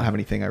 And I don't have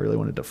anything I really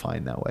want to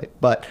define that way.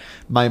 But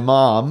my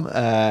mom,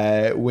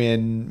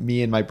 when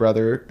me and my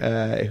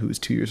brother, who's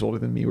 2 years older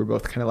than me, were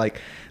both kind of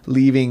like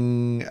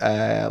leaving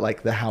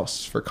like the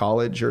house for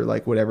college or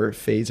like whatever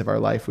phase of our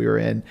life we were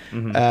in,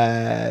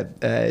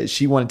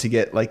 she wanted to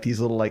get like these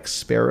little like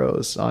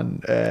sparrows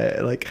on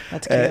like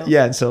That's cute.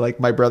 yeah. And so like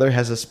my brother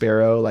has a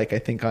sparrow, like I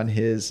think on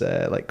his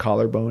like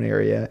collarbone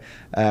area,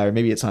 or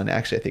maybe it's on,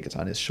 actually I think it's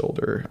on his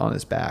shoulder, on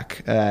his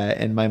back,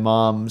 and my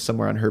mom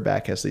somewhere on her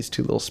back has these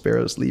two little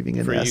sparrows leaving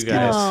a For nest. you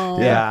guys. Oh.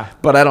 Yeah.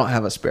 But I don't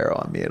have a sparrow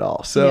on me at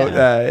all. So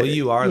Yeah. Well,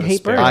 you are You the hate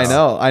sparrow. birds.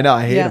 I know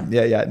I hate Yeah. them.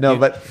 Yeah. No,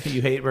 but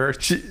You hate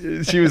birds.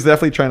 she was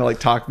definitely trying to like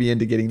talk me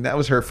into getting, that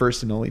was her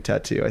first and only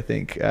tattoo, I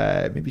think.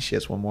 Maybe she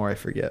has one more, I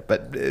forget,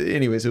 but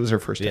anyways, it was her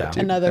first Yeah.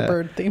 tattoo. Another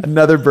bird theme.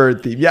 Another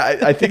bird theme. Yeah,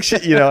 I think she,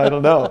 I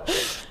don't know,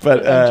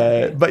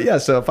 but yeah,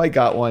 so if I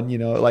got one,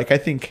 like I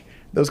think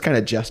those kind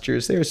of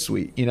gestures, they're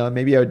sweet.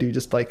 Maybe I would do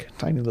just like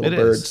tiny little It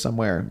bird is.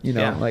 somewhere,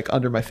 Yeah. like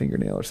under my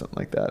fingernail or something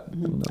like that. I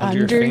don't know.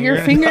 Under your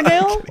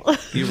fingernail? fingernail?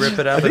 You rip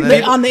it up think and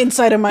they- then On the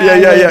inside of my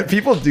Yeah. eyelid.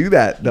 People do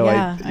that though.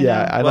 Yeah, I know.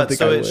 I don't What, think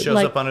so I it would. shows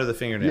Like- up under the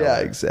fingernail. Yeah,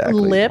 there. exactly.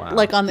 Lip, Wow.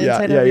 like on the Yeah,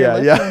 inside yeah, of your yeah,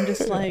 lip. yeah. I'm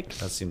just like,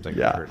 That seems like it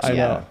Yeah, hurts. I know.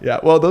 Yeah. Yeah.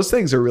 Well, those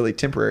things are really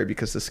temporary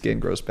because the skin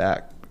grows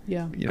back,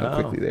 yeah. Oh.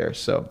 quickly there.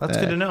 So That's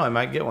good to know. I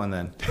might get one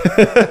then.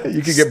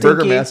 You could get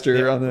Burger Stinky.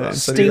 Master on the Yeah.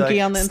 inside. Stinky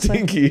like, on the inside.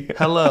 Stinky.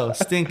 Hello,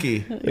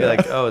 Stinky. You're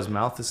like, oh, his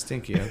mouth is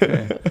stinky.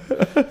 Okay.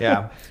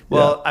 Yeah.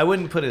 Well, I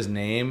wouldn't put his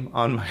name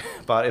on my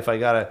body. If I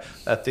got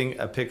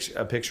a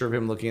picture of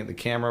him looking at the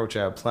camera, which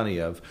I have plenty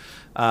of,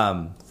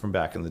 from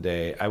back in the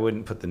day, I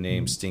wouldn't put the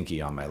name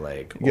Stinky on my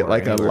leg. You get or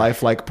like a anywhere.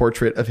 lifelike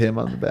portrait of him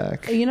on the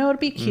back. It'd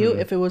be cute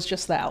if it was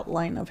just the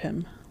outline of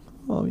him.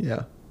 Oh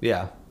yeah.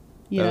 Yeah.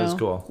 You That know, is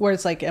cool. Where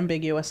it's like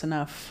ambiguous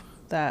enough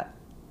that,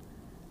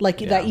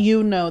 like Yeah.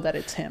 that that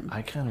it's him.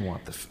 I kind of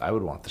want I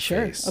would want the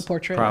Sure, face. a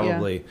portrait,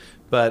 Probably.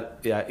 But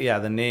yeah,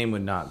 the name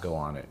would not go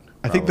on it.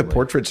 I think the probably.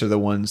 portraits are the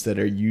ones that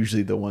are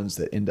usually the ones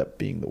that end up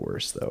being the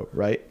worst, though,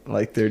 right?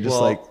 Like they're just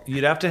Well, like,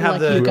 you'd have to have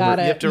Like, the you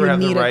gotta- have to you have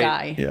need the a right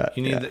guy. Yeah,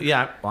 You need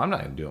yeah. well, I'm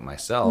not gonna do it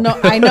myself. No,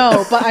 I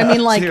know, but I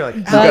mean, like you're like, the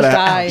you gotta-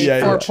 guy yeah,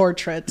 for yeah.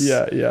 portraits.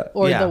 yeah.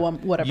 Or Yeah. the one,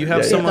 whatever. You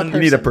have Yeah, someone- the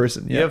You need a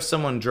person. You Yeah. have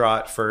someone draw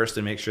it first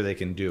and make sure they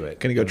can do it.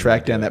 Gonna go And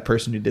track then down do that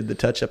person who did the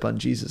touch up on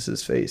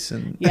Jesus's face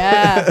and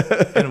Yeah.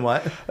 it. And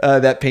what?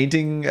 that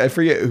painting. I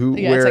forget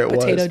Yeah, where it's like it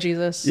Potato was.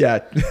 Jesus. Yeah,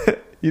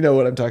 you know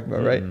what I'm talking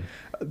about, right?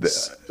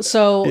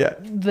 So Yeah.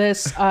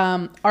 this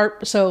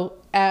art,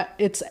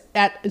 it's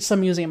at some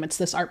museum. It's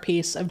this art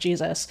piece of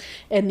Jesus.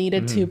 It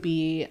needed to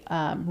be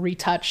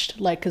retouched,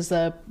 like because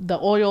the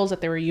oils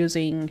that they were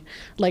using,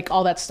 like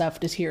all that stuff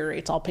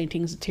deteriorates. All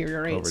paintings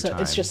deteriorate. Over So it's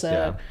time, just a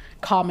yeah.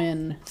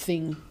 common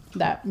thing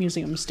that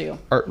museums do.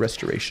 Art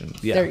restoration.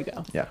 Yeah. There you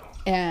go. Yeah.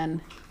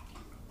 And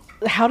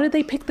how did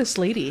they pick this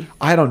lady?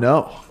 I don't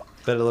know.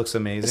 But it looks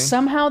amazing.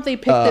 Somehow they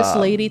picked this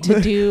lady to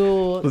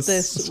do Let's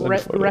this send a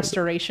photo of it.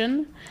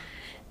 restoration,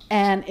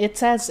 and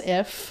it's as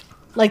if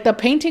like the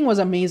painting was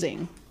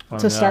amazing Oh,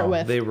 to start no.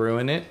 with. They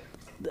ruin it.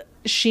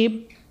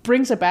 She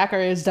brings it back or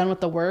is done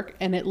with the work,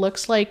 and it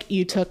looks like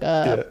you took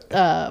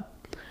a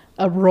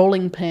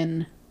rolling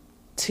pin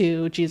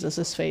to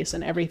Jesus's face,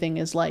 and everything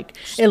is like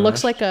it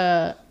looks like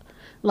a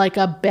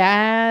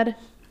bad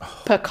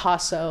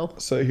Picasso,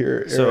 So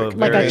here, So Eric,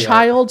 like very- a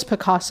child's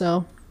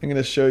Picasso. I'm going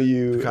to show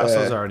you.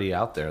 Picasso's already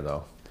out there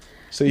though,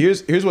 So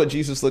here's what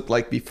Jesus looked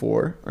like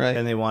before, right?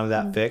 and they wanted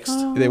that fixed.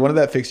 They wanted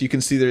that fixed. You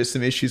can see there's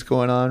some issues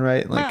going on,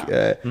 right? Like,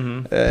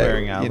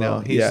 Wearing out. you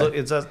know, He's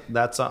yeah.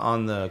 that's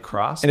on the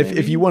cross. And maybe?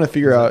 if you want to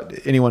figure out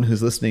anyone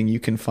who's listening, you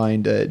can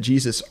find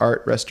Jesus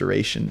Art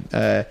Restoration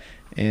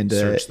and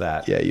Search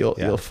that. Yeah, you'll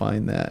Yeah.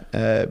 find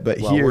that. But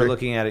While here, we're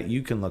looking at it,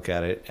 you can look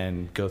at it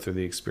and go through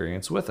the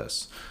experience with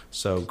us.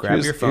 So grab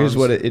here's, your phone. here's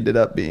what it ended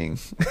up being.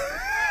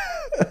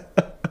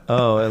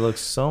 Oh, it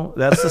looks so.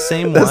 That's the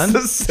same That's one. the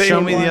same Show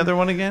me one. the other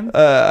one again.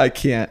 I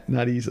can't,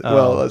 not easily. Oh,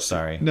 well, let's,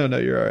 sorry. No,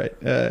 you're all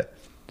right.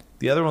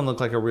 The other one looked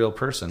like a real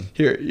person.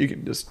 Here, you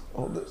can just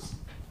hold this.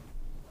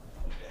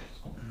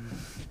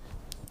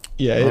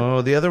 Yeah.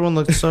 Oh, the other one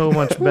looked so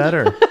much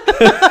better.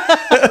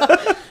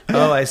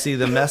 Oh, I see.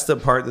 The messed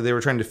up part that they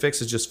were trying to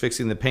fix is just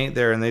fixing the paint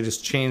there, and they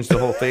just changed the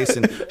whole face,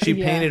 and she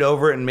Yeah. painted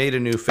over it and made a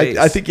new face.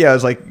 I think it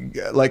was like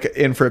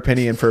in for a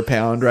penny, in for a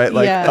pound, right?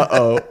 Like,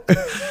 Yeah.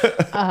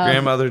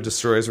 grandmother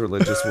destroys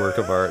religious work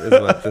of art is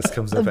what this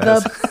comes up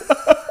as.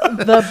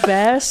 The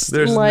best,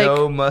 There's like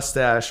no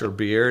mustache or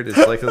beard. It's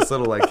like this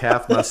little like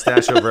half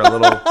mustache over a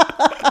little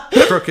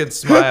crooked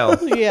smile.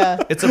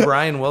 yeah. It's a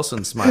Brian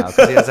Wilson smile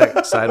because he has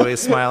that sideways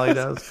smile he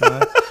does.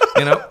 Kinda.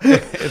 You know,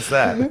 it's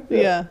that.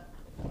 Yeah.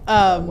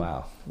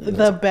 Wow.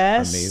 The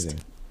best, Amazing.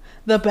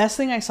 the best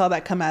thing I saw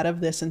that come out of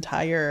this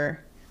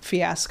entire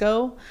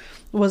fiasco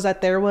was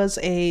that there was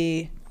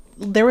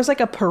like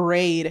a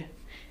parade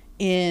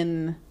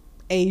in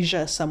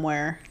Asia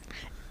somewhere,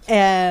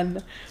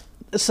 and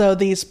so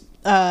these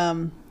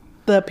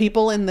the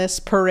people in this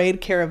parade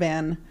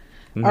caravan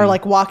are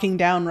like walking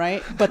down,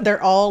 right? But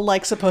they're all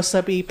like supposed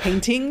to be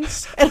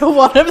paintings, and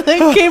one of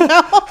them came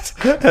out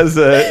as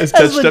as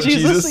touched the up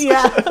Jesus.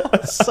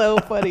 Yeah, so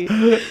funny.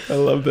 I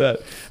love that.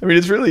 I mean,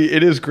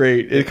 it is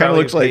great. It kind of Probably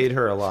looks like paid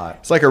her a lot.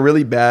 it's like a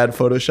really bad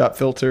Photoshop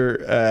filter.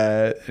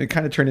 It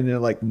kind of turned into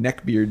like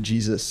neckbeard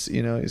Jesus.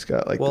 You know, he's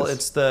got like. Well, this,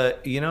 it's the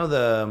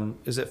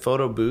is it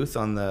Photo Booth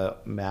on the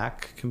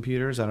Mac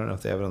computers? I don't know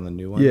if they have it on the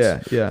new ones.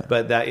 Yeah.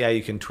 But that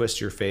you can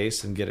twist your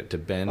face and get it to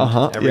bend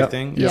Yep.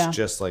 everything. Yeah. It's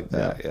just like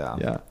that. Yeah.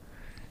 Yeah.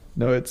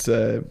 No, it's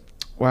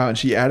wow, and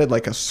she added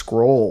like a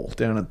scroll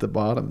down at the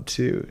bottom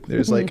too.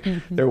 There's like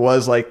there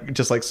was like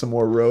just like some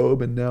more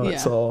robe, and now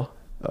it's Yeah. all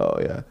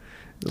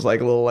It's like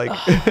a little like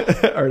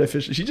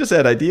artificial. She just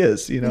had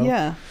ideas, you know.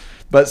 Yeah.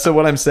 But so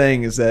what I'm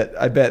saying is that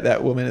I bet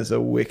that woman is a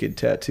wicked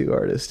tattoo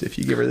artist if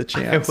you give her the I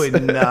chance.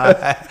 would not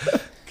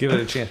give it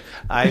a chance.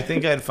 I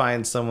think I'd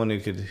find someone who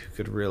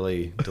could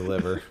really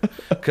deliver.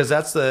 Because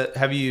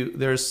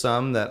there's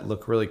some that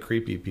look really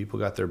creepy. People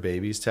got their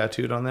babies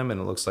tattooed on them and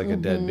it looks like a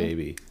dead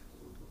baby.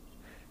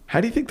 How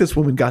do you think this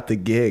woman got the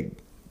gig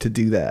to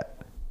do that?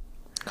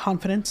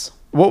 Confidence.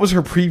 What was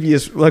her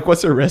previous like?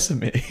 What's her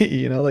resume?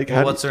 You know, like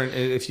Well,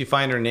 if you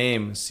find her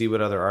name, see what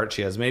other art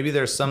she has. Maybe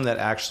there's some that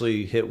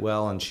actually hit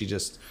well and she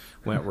just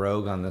went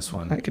rogue on this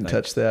one. I can Like,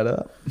 touch that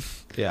up.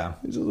 Yeah.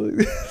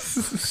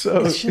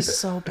 So It's just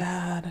so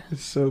bad.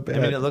 it's so bad. I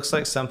mean, it looks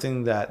like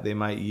something that they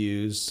might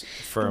use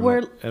from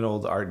Where- an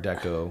old Art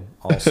Deco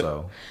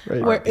also.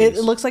 Right. Where Art it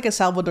piece. looks like a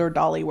Salvador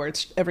Dali where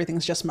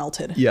everything's just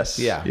melted. Yes.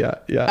 Yeah.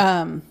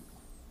 Yeah.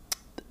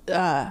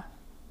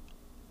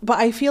 But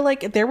I feel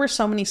like there were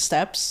so many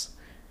steps.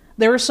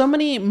 There were so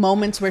many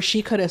moments where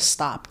she could have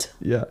stopped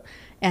Yeah.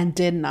 and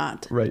did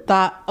not. Right.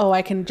 Thought, oh,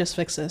 I can just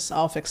fix this.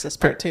 I'll fix this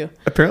part too.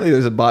 Apparently,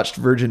 there's a botched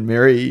Virgin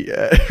Mary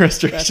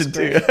restoration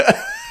too. That's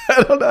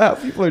I don't know how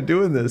people are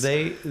doing this.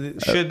 They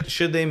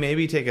should they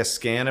maybe take a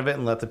scan of it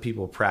and let the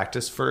people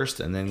practice first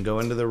and then go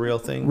into the real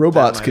thing.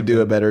 Robots That could might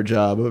do a be- better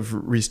job of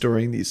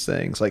restoring these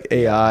things, like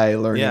AI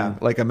learning, Yeah.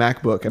 like a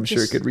MacBook. I'm sure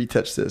it Just- could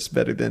retouch this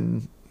better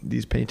than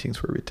these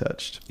paintings were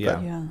retouched.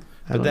 Yeah. Yeah.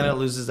 I But don't then know. it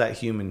loses that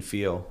human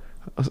feel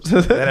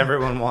that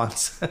everyone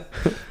wants.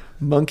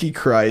 Monkey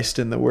Christ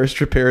and the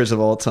worst repairs of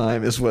all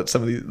time is what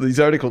some of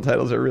these article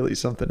titles are really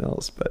something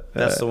else. But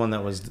That's the one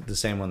that was the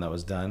same one that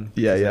was done.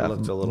 yeah, 'Cause it yeah,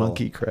 looked a little,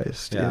 Monkey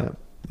Christ. Yeah.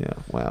 Yeah.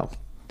 Wow.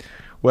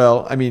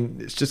 Well, I mean,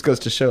 it just goes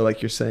to show,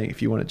 like you're saying,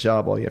 if you want a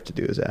job, all you have to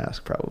do is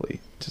ask.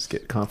 Probably just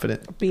get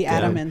confident. Be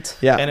adamant.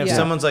 Yeah. And if Yeah.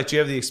 someo's like, "Do you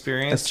have the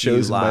experience?" That's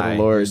chosen you lie. by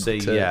the Lord You say,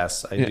 to-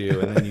 "Yes, I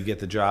do," and then you get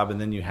the job, and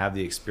then you have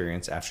the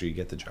experience after you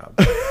get the job.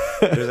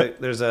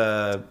 There's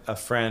a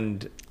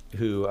friend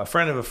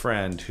of a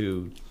friend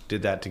who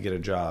did that to get a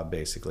job.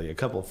 Basically, a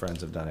couple of friends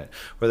have done it,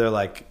 where they're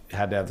like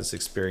had to have this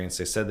experience.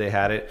 They said they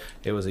had it.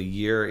 It was a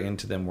year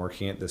into them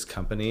working at this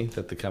company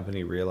that the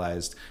company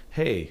realized,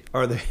 hey,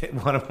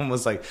 one of them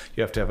was like,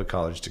 "You have to have a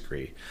college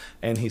degree,"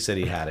 and he said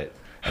he had it.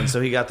 And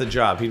so he got the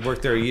job. He'd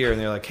worked there a year, and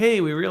they're like,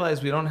 hey, we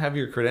realized we don't have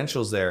your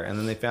credentials there. And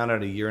then they found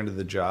out a year into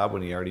the job,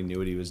 when he already knew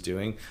what he was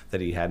doing, that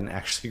he hadn't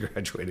actually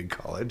graduated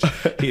college.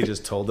 He had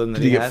just told them that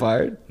Did he get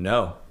fired?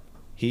 No.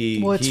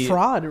 It's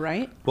fraud,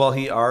 right? Well,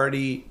 he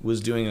already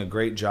was doing a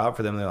great job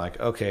for them. They're like,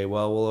 okay,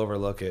 well, we'll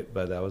overlook it,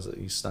 but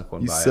he snuck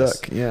one by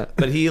us. Yeah.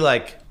 But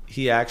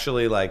he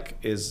actually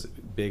is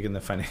big in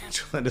the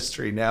financial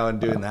industry now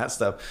and doing that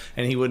stuff,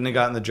 and he wouldn't have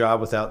gotten the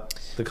job without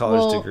the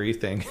college degree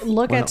thing.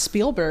 Look at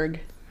Spielberg.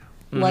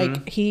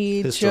 Like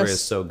his story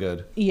is so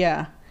good.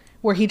 Yeah.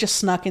 Where he just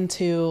snuck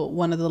into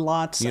one of the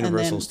lots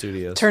Universal and then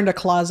Studios. Turned a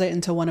closet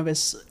into one of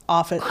his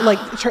office.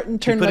 Like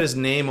turned he put his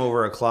name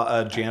over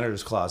a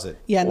janitor's closet.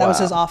 Yeah, and that was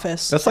his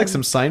office. That's like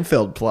some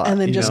Seinfeld plot. And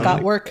then just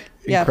got work.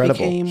 Yeah, Incredible.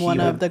 became one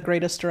of the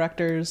greatest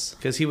directors.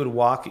 Because he'd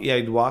walk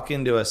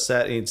into a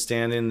set, and he'd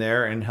stand in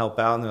there and help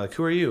out, and they're like,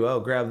 who are you? Oh,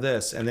 grab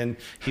this. And then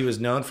he was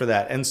known for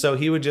that. And so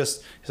he's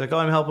like, oh,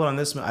 I'm helping on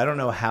this. I don't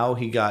know how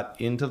he got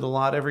into the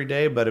lot every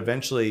day, but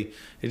eventually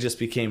it just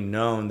became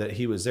known that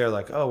he was there,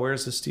 like, oh,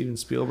 where's the Steven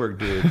Spielberg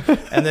dude?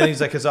 And then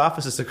he's like, his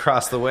office is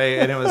across the way,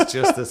 and it was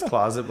just this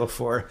closet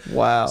before.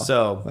 Wow.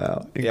 So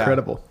wow.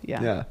 Incredible.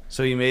 Yeah.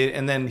 So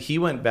and then he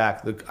went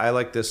back. I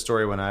like this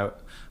story when I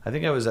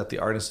think I was at the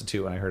Art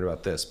Institute when I heard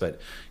about this, but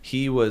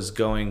he was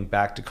going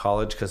back to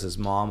college because his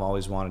mom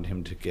always wanted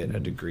him to get a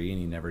degree,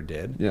 and he never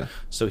did. Yeah.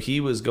 So he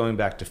was going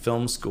back to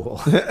film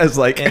school. As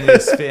like, and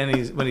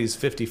when he's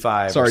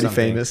 55, it's already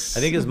famous. I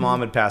think his mom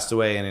had passed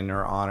away, and in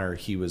her honor,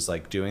 he was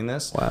doing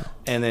this. Wow.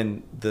 And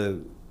then the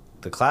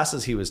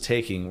classes he was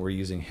taking were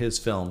using his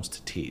films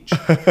to teach.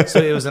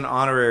 So it was an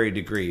honorary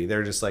degree.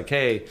 They're just like,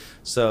 hey,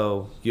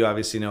 so you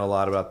obviously know a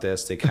lot about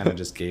this. They kind of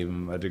just gave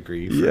him a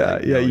degree.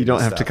 For you don't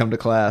have to come to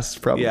class,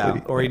 probably.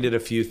 Yeah, or he did a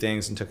few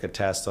things and took a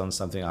test on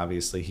something.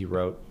 Obviously, he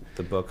wrote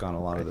the book on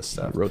a lot of the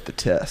stuff. He wrote the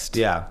test.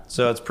 Yeah,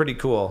 so it's pretty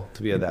cool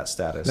to be at that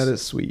status. That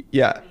is sweet.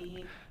 Yeah.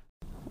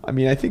 I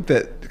mean, I think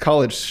that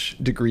college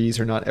degrees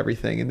are not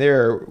everything, and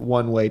they're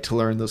one way to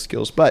learn those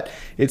skills, but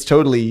it's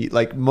totally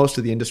like most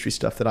of the industry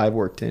stuff that I've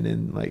worked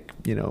in like,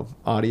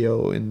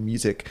 audio and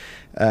music,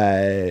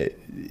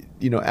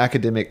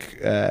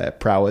 academic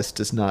prowess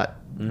does not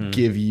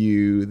give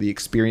you the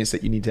experience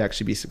that you need to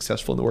actually be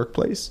successful in the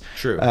workplace.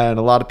 True. And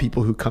a lot of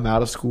people who come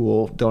out of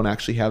school don't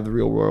actually have the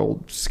real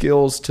world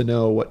skills to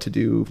know what to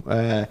do.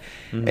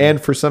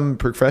 And for some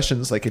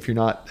professions, like if you're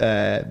not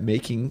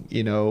making,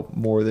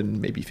 more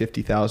than maybe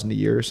 $50,000 a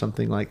year or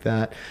something like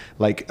that,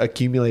 like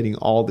accumulating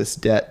all this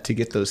debt to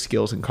get those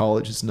skills in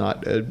college is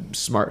not a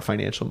smart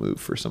financial move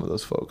for some of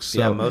those folks. So,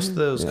 yeah, most of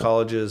those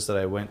colleges that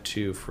I went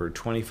to for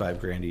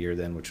 $25,000 a year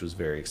then, which was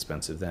very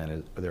expensive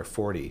then, they're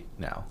 $40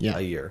 now a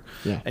year.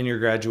 Yeah. And you're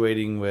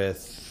graduating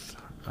with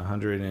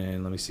 100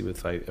 and let me see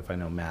if I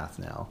know math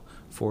now.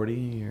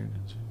 40 or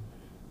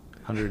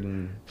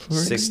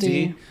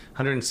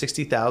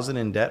 160,000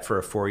 in debt for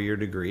a 4-year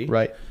degree.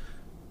 Right.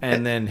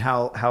 And then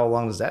how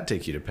long does that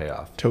take you to pay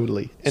off?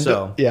 Totally. And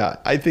so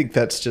I think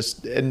that's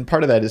just, and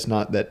part of that is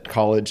not that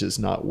college is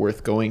not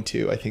worth going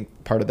to. I think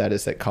part of that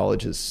is that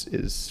college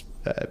is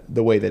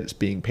the way that it's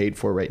being paid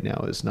for right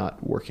now is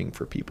not working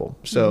for people.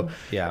 So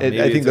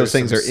I think those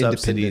things are independent.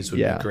 Subsidies would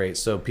be great,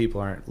 so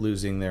people aren't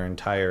losing their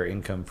entire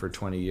income for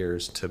 20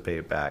 years to pay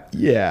it back.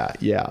 Yeah.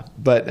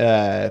 But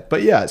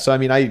yeah. So I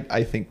mean,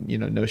 I think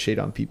no shade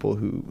on people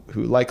who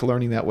like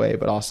learning that way,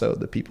 but also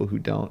the people who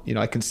don't.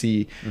 I can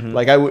see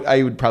like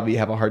I would probably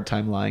have a hard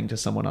time lying to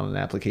someone on an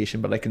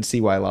application, but I can see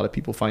why a lot of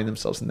people find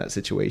themselves in that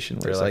situation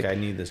where they're it's I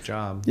need this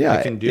job. Yeah,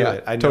 I can do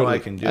it. I know I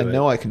can do it. I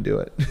know I can do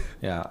it.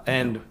 Yeah,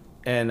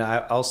 and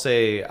I'll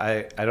say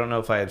I don't know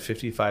if I had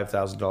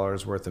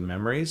 $55,000 worth of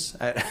memories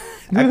at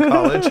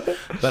college,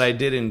 but I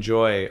did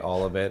enjoy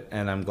all of it,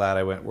 and I'm glad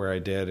I went where I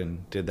did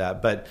and did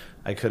that. But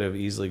I could have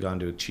easily gone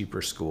to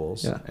cheaper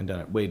schools and done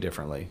it way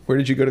differently. Where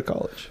did you go to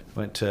college?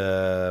 Went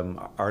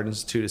to Art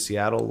Institute of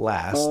Seattle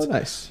last. Oh,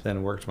 nice.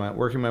 Then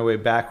working my way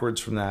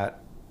backwards from that,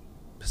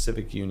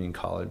 Pacific Union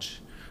College.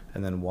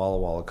 And then Walla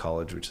Walla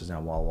College, which is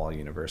now Walla Walla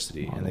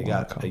University. And they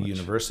got a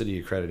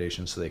university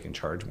accreditation so they can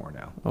charge more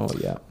now. Oh,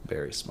 yeah.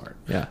 Very smart.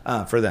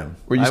 Yeah. For them.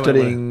 Were you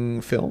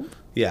studying film?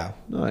 Yeah.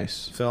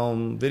 Nice.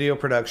 Film, video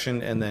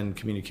production, and then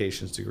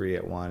communications degree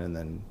at one, and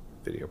then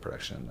video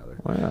production at another.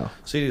 Wow.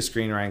 So you do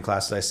screenwriting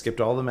classes. I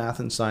skipped all the math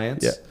and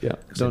science. Yeah.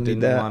 Don't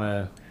need that. I didn't want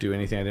to do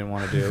anything I didn't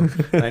want to do.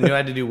 And I knew I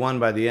had to do one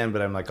by the end,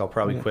 but I'm like, I'll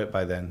probably quit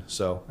by then.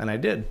 And I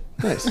did.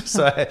 Nice.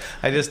 So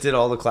I just did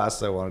all the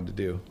classes I wanted to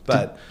do.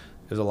 But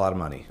it was a lot of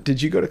money.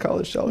 Did you go to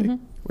college, Shelly?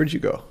 Where did you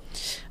go?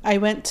 I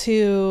went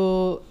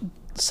to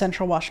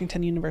Central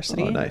Washington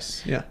University. Oh,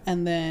 nice. Yeah.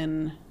 And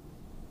then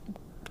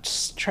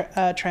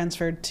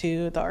transferred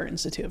to the Art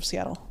Institute of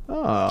Seattle.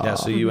 Oh. Yeah,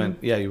 so you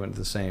went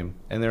the same.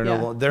 And they're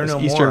no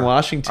more. Eastern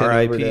Washington.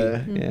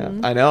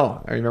 RIP. I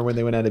know. I remember when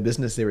they went out of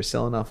business, they were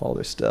selling off all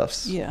their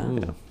stuffs.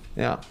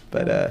 Yeah.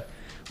 But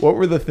what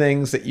were the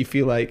things that you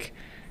feel like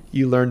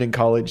you learned in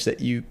college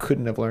that you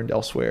couldn't have learned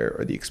elsewhere,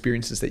 or the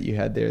experiences that you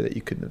had there that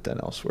you couldn't have done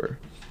elsewhere?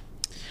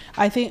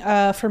 I think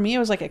for me, it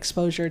was like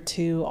exposure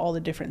to all the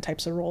different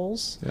types of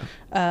roles.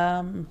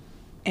 Yeah.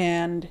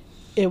 And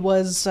it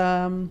was,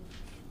 I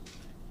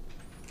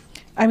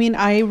mean,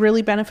 I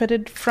really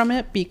benefited from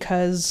it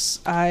because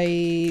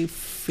I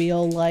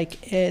feel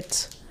like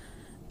it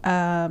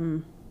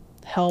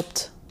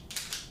helped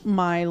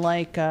my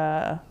like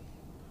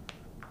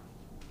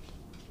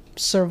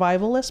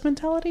survivalist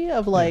mentality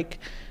of like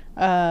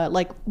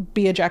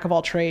be a jack of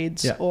all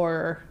trades,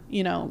 or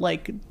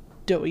like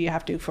do what you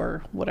have to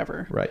for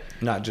whatever. Right.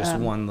 Not just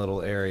one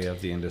little area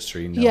of the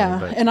industry. But,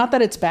 and not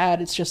that it's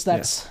bad. It's just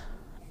that's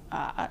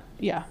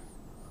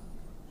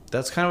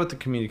That's kind of what the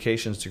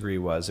communications degree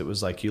was. It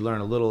was like you learn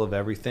a little of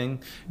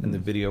everything, and the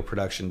video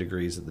production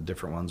degrees at the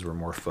different ones were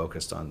more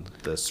focused on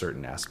the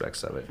certain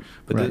aspects of it.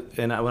 But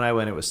when I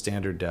went, it was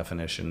standard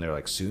definition. They're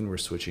like, soon we're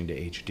switching to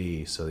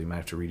HD, so you might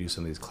have to redo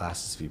some of these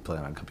classes if you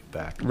plan on coming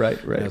back.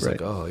 Right. And I was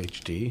like, oh,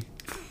 HD?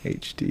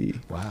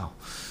 Wow.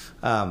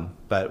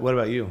 But what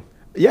about you?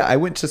 Yeah, I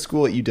went to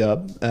school at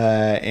UW,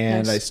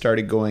 and Nice. I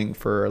started going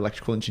for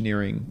electrical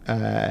engineering,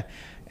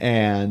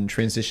 and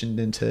transitioned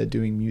into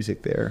doing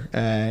music there.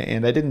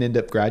 And I didn't end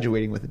up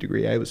graduating with a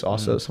degree. I was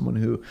also someone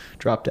who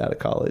dropped out of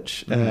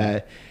college.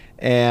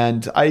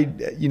 And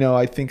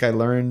I think I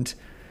learned,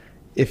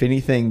 if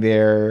anything,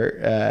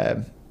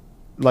 there,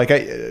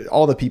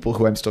 all the people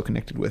who I'm still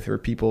connected with are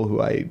people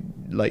who I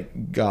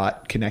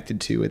got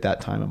connected to at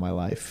that time in my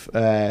life.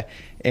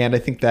 And I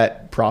think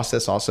that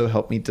process also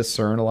helped me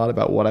discern a lot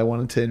about what I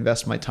wanted to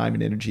invest my time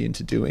and energy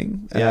into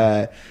doing.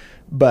 I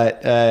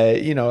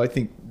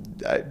think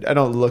I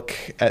don't look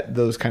at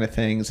those kind of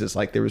things as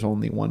like there was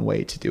only one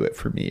way to do it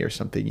for me or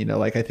something,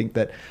 I think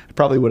that I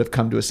probably would have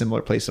come to a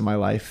similar place in my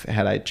life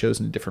had I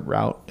chosen a different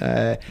route.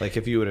 Like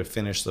if you would have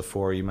finished the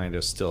 4, you might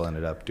have still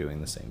ended up doing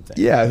the same thing.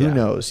 Yeah, who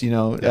knows,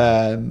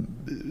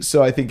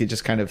 so I think it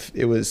just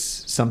it was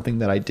something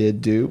that I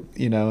did do,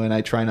 and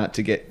I try not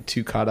to get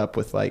too caught up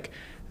with like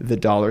the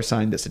dollar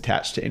sign that's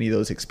attached to any of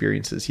those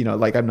experiences.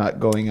 I'm not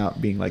going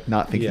out being like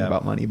not thinking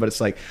about money, but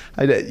it's like,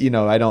 I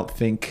don't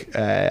think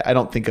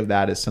of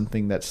that as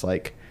something that's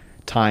like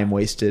time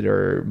wasted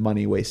or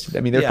money wasted. I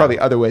mean, there's probably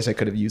other ways I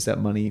could have used that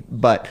money,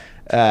 but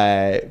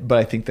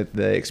I think that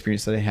the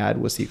experience that I had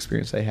was the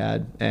experience I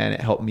had, and it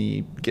helped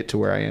me get to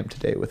where I am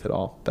today with it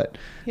all. But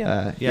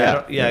I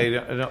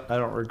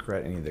don't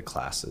regret any of the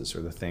classes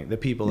or the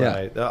people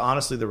that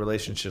honestly, the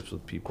relationships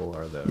with people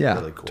are the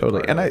really cool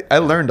totally. part. And I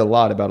learned a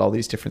lot about all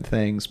these different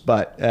things,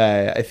 but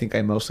I think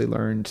I mostly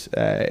learned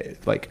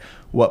like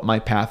what my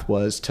path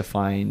was to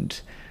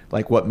find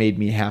like what made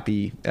me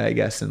happy, I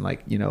guess, and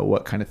like,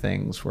 what kind of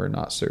things were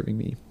not serving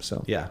me.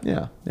 So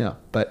yeah.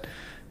 But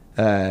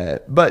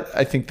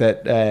I think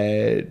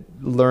that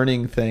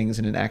learning things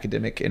in an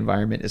academic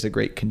environment is a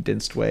great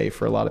condensed way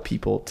for a lot of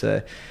people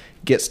to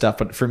get stuff.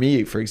 But for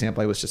me, for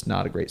example, I was just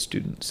not a great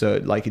student,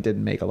 so like it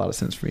didn't make a lot of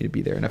sense for me to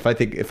be there. And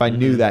if I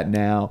knew that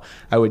now,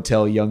 I would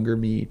tell younger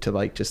me to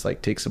like just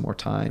like take some more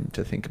time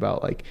to think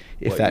about like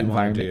if what that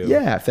environment,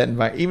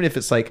 even if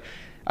it's like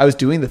I was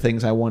doing the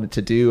things I wanted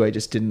to do, I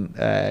just didn't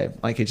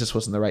it just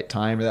wasn't the right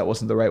time, or that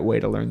wasn't the right way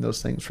to learn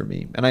those things for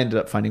me. And I ended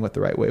up finding what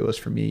the right way was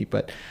for me.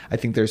 But I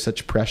think there's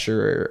such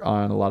pressure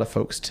on a lot of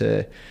folks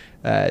to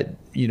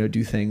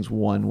do things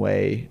one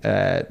way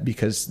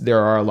because there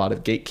are a lot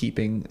of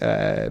gatekeeping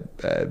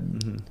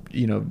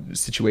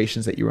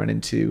situations that you run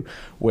into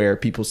where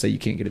people say you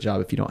can't get a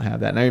job if you don't have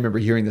that. And I remember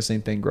hearing the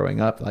same thing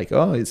growing up, like,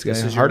 oh, it's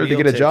harder to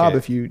get a job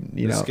if you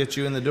Let's get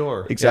you in the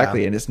door.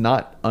 Exactly. And it's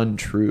not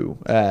untrue,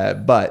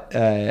 but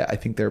I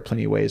think there are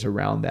plenty of ways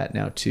around that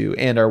now too,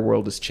 and our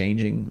world is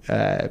changing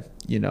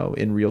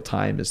in real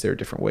time. Is there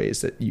different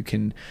ways that you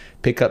can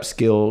pick up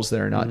skills that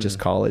are not just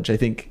college? I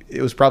think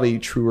it was probably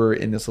truer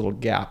in this little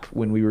gap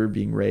when we were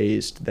being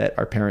raised, that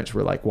our parents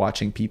were like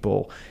watching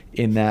people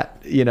in that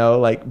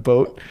like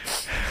boat.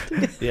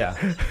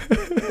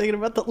 Thinking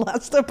about the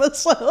last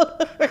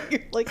episode where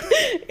you're like,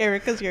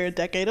 Eric, because you're a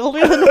decade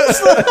older than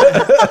us.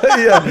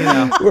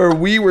 Where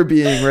we were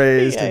being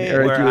raised, and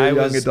Eric, where you were a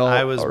young adult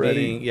I was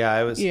already.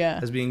 I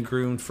was being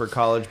groomed for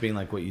college, being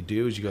like, what you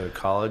do is you go to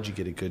college, you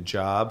get a good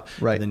job,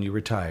 right, and then you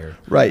retire,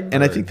 right.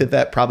 And I think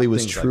that probably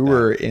was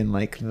truer in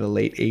like the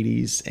late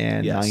 80s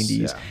and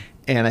 90s.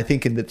 And I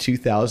think in the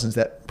 2000s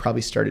that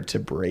probably started to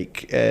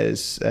break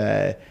as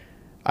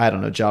I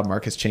don't know, job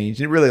markets changed.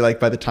 And really, like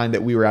by the time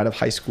that we were out of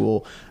high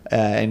school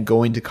and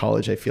going to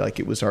college, I feel like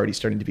it was already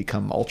starting to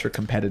become ultra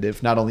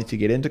competitive, not only to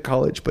get into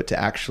college, but to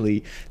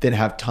actually then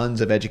have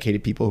tons of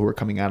educated people who were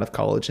coming out of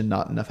college and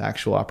not enough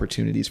actual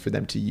opportunities for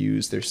them to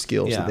use their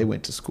skills that they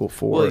went to school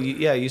for. Well,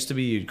 it used to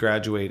be you'd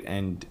graduate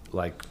and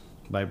like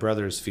my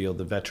brother's field,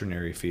 the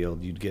veterinary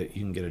field, you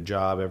can get a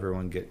job,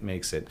 everyone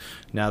makes it.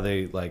 Now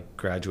they like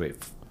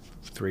graduate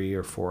 300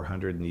 or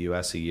 400 in the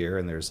U.S. a year,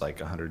 and there's like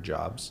 100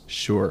 jobs.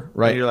 Sure,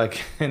 right. And you're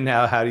like, and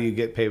now how do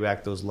you pay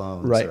back those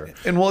loans? Right.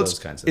 And well,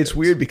 it's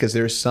weird because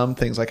there's some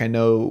things, like I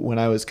know when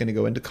I was going to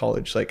go into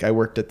college, like I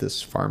worked at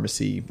this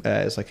pharmacy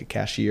as like a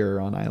cashier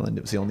on island.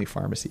 It was the only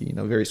pharmacy,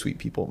 very sweet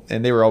people,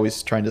 and they were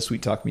always trying to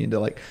sweet talk me into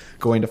like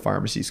going to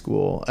pharmacy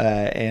school.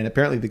 And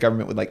apparently the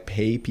government would like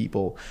pay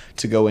people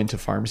to go into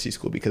pharmacy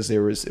school because it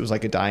was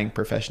like a dying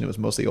profession. It was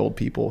mostly old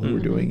people who were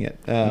doing it.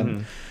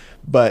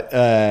 But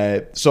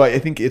so I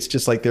think it's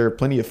just like there are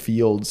plenty of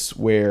fields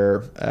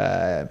where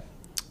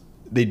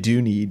they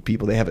do need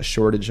people. They have a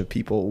shortage of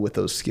people with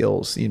those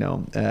skills, you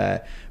know.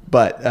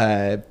 But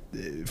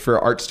for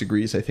arts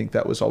degrees, I think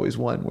that was always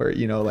one where,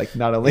 you know, like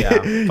not only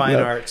fine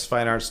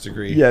arts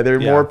degree. Yeah, there are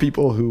more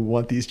people who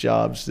want these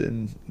jobs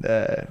than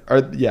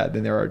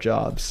than there are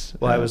jobs.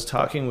 Well, I was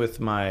talking with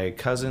my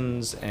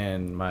cousins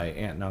and my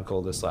aunt and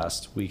uncle this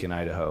last week in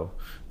Idaho,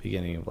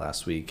 beginning of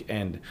last week,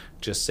 and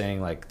just saying,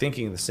 like,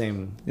 thinking the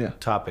same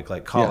topic,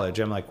 like college.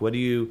 I'm like, what do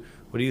you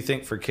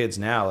think for kids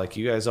now? Like,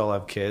 you guys all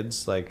have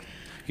kids, like.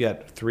 You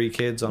got 3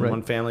 kids on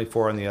one family,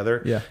 4 on the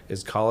other. Yeah.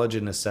 Is college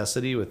a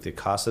necessity with the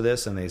cost of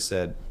this? And they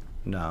said,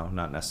 no,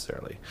 not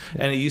necessarily.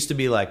 Yeah. And it used to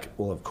be like,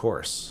 well, of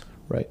course.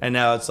 Right. And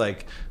now it's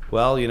like,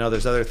 well, you know,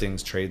 there's other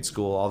things, trade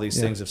school, all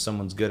these things. If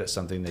someone's good at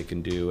something, they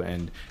can do.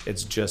 And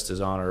it's just as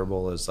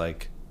honorable as,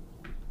 like,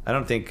 I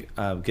don't think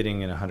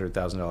getting in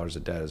 $100,000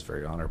 of debt is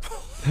very honorable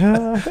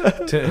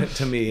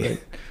to me.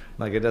 Right.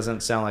 Like, it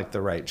doesn't sound like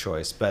the right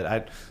choice,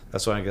 but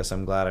that's why I guess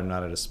I'm glad I'm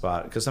not at a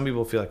spot, because some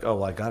people feel like, oh,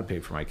 well, I got to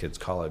pay for my kids'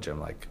 college. I'm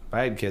like, if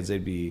I had kids,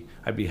 I'd be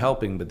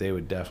helping, but they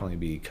would definitely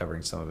be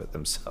covering some of it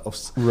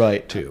themselves,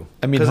 right? Too.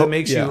 I mean, because it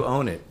makes you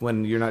own it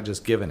when you're not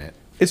just given it.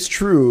 It's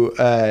true,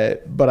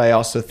 but I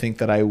also think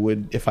that I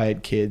would, if I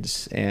had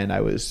kids and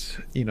I was,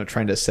 you know,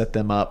 trying to set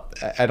them up,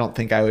 I don't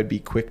think I would be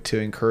quick to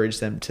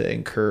encourage them to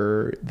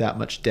incur that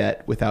much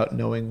debt without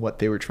knowing what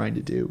they were trying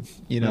to do,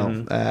 you know.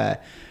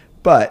 Mm-hmm.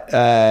 But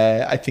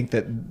I think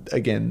that,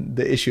 again,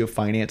 the issue of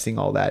financing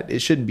all that, it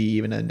shouldn't be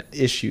even an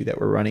issue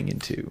that we're running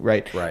into,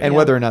 right? And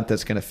whether or not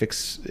that's going to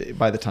fix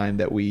by the time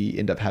that we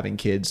end up having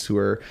kids who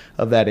are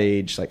of that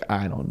age, like,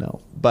 I don't know.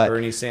 But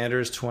Bernie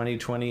Sanders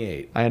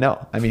 2028. I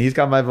know. I mean, he's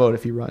got my vote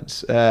if he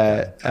runs.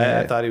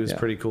 I thought he was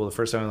pretty cool. The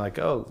first time I'm like,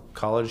 oh,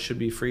 college should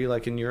be free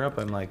like in Europe.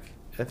 I'm like,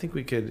 I think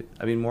we could.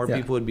 I mean, more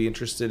people would be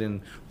interested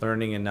in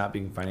learning and not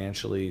being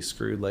financially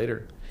screwed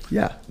later.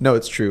 Yeah, no,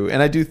 it's true.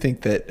 And I do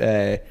think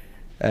that...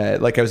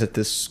 like I was at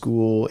this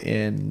school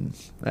in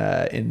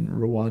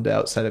Rwanda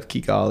outside of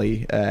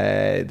Kigali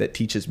that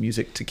teaches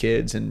music to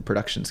kids and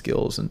production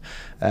skills and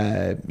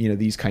you know,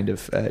 these kind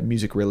of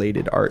music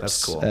related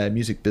arts,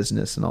 music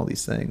business and all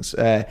these things.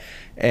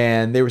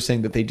 And they were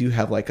saying that they do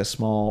have like a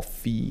small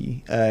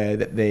fee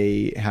that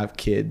they have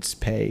kids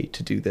pay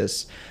to do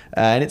this,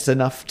 and it's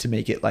enough to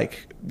make it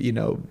like, you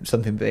know,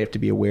 something that they have to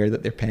be aware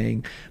that they're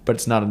paying, but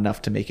it's not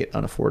enough to make it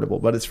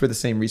unaffordable. But it's for the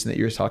same reason that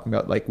you're talking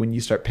about, like when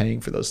you start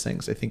paying for those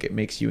things, I think it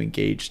makes you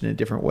engaged in a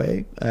different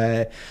way.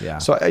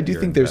 So I do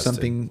think there's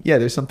something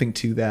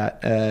to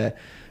that.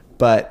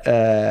 But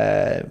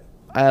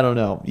I don't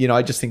know. You know,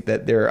 I just think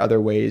that there are other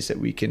ways that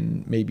we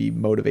can maybe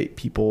motivate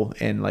people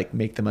and like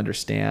make them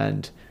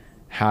understand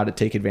how to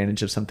take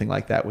advantage of something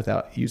like that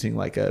without using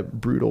like a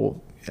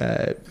brutal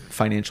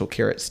financial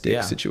carrot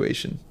stick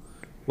situation.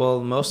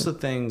 Well, most of the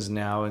things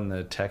now in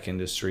the tech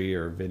industry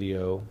or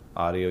video,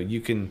 audio,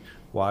 you can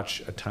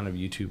watch a ton of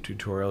YouTube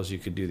tutorials. You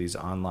could do these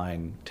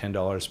online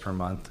 $10 per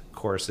month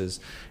courses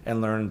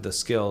and learn the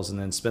skills, and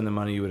then spend the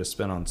money you would have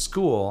spent on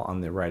school on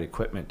the right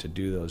equipment to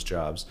do those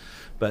jobs.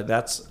 But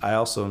I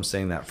also am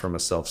saying that from a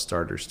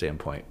self-starter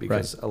standpoint,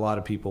 because a lot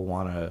of people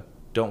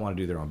don't want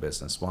to do their own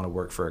business, want to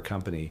work for a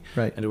company.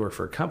 Right. And to work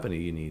for a company,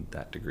 you need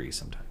that degree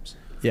sometimes.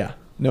 Yeah.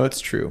 No,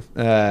 it's true.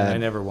 I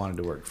never wanted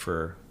to work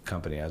for a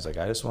company. I was like,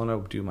 I just want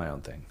to do my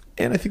own thing.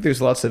 And I think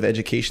there's lots of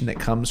education that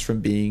comes from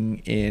being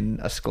in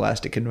a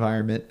scholastic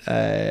environment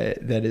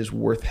that is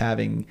worth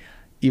having,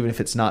 even if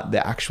it's not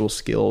the actual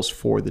skills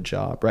for the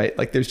job, right?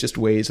 Like there's just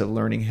ways of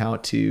learning how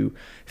to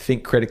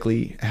think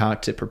critically, how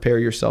to prepare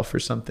yourself for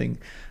something,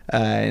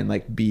 and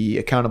like be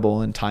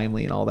accountable and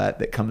timely and all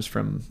that comes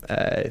from,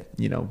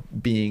 you know,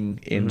 being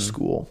in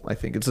school. I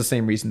think it's the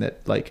same reason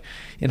that like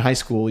in high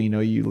school, you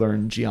know, you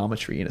learn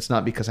geometry, and it's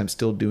not because I'm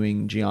still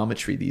doing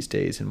geometry these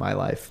days in my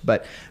life,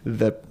 but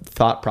the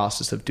thought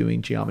process of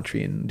doing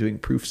geometry and doing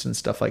proofs and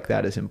stuff like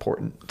that is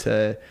important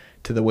to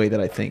the way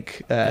that I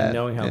think. And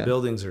knowing how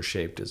buildings are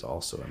shaped is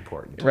also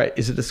important. Right.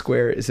 Is it a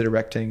square? Is it a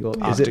rectangle?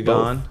 Octagon? Is it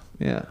both?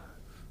 Yeah.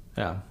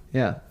 Yeah.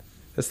 Yeah.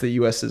 That's the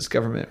U.S.'s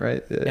government,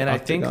 right? The and octagon. I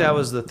think that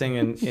was the thing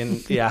in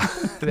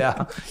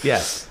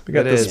yes. We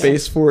got the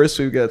Space Force.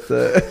 We've got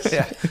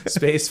the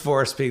Space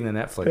Force being the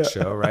Netflix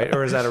show, right?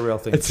 Or is that a real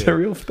thing? It's a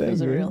real thing.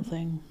 It's a real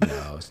thing.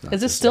 No, it's not.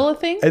 Is it still a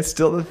thing? It's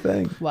still a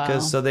thing. Wow.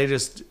 So they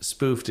just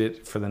spoofed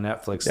it for the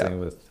Netflix thing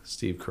with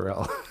Steve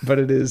Carell. But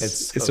it is.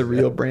 It's a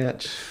real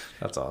branch.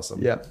 That's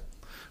awesome. Yeah.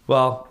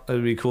 Well, it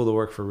would be cool to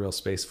work for real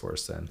Space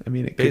Force then. I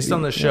mean, based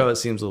on the show, it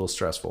seems a little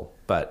stressful,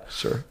 but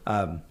sure.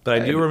 But I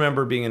do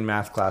remember being in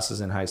math classes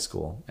in high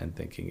school and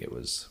thinking it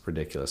was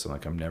ridiculous. I'm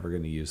like, I'm never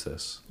going to use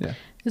this. Yeah.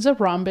 Is a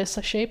rhombus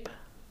a shape?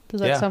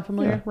 Does that sound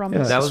familiar? Yeah.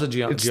 Rhombus. That was a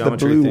it's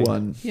geometry the blue thing.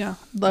 one. Yeah.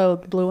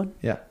 The blue one.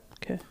 Yeah.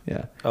 Okay.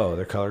 Yeah. Oh,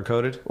 they're color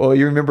coded. Well,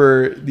 you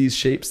remember these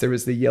shapes? There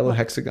was the yellow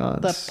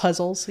hexagons. The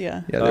puzzles.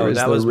 Yeah. Yeah. There was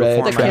that the was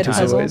red before my time.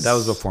 puzzles. That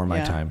was before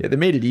my time. Yeah. They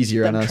made it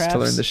easier on us traps. to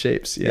learn the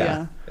shapes.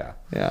 Yeah.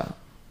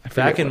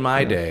 Back in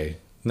my day.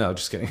 No,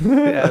 just kidding.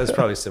 Yeah, it was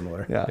probably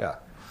similar. Yeah.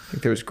 I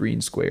think there was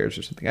green squares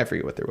or something. I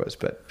forget what there was,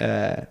 but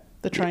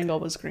The triangle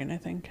was green, I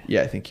think.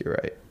 Yeah, I think you're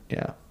right.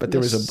 Yeah, but there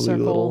The was a blue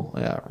circle.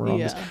 little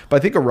rhombus. Yeah. But I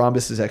think a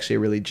rhombus is actually a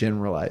really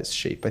generalized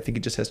shape. I think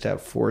it just has to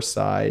have 4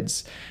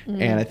 sides,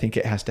 and I think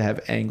it has to have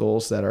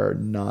angles that are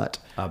not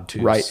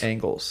Obtuse. right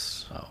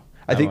angles. Oh,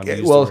 I think wanted to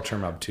use well, the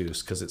term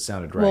obtuse because it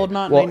sounded right. Well,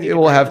 not well, 90 it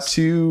will have degrees.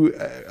 2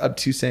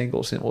 obtuse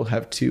angles, and it will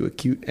have 2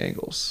 acute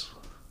angles.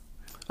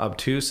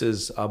 Obtuse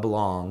is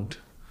oblonged,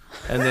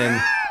 and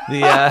then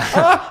the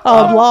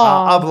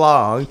Oblong.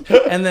 oblonged,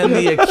 and then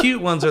the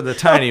acute ones are the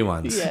tiny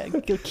ones. Yeah,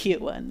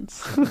 cute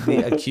ones.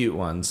 The acute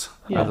ones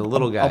Yeah. are the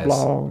little guys.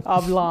 Oblong.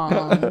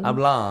 Oblong.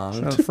 Oblong.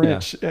 Sounds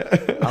French.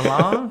 Yeah.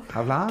 Oblong.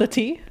 Oblong. The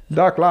T?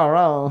 Dark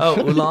Laurent.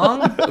 Oh,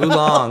 oolong.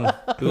 Oolong.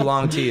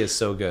 Oolong tea is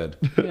so good.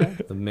 Yeah.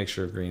 The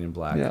mixture of green and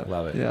black. Yeah,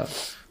 Love it. yeah.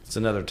 It's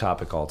another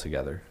topic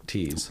altogether.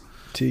 Teas.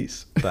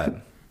 Tease. But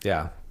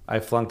yeah, I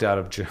flunked out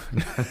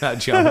of not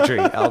geometry,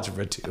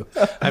 algebra 2.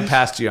 I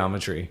passed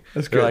geometry.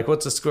 They're good. like,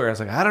 "What's a square?" I was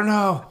like, "I don't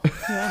know."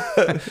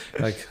 Yeah.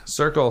 Like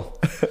circle.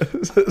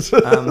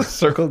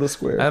 Circle the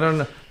square. I don't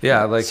know.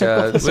 Yeah, like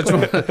Circle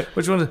the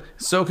which one?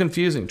 So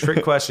confusing.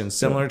 Trick question,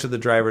 similar to the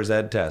driver's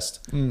ed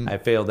test. I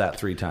failed that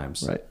 3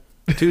 times. Right.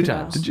 2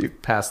 times. Did you?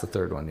 Pass the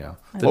 3rd one? Yeah.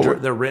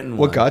 The written one.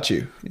 What got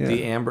you? Yeah.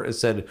 The amber. It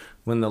said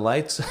when the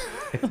lights.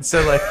 It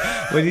said like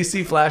when you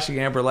see flashing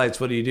amber lights,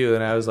 what do you do?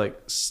 And I was like,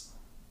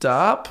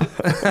 stop.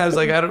 I was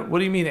like, what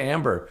do you mean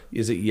amber?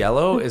 Is it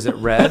yellow? Is it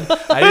red?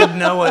 I didn't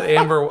know what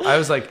amber. I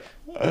was like,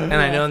 and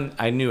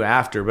I knew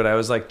after, but I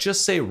was like,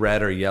 just say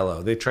red or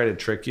yellow. They try to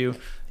trick you.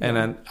 And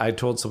then I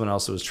told someone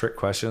else it was trick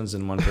questions,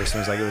 and one person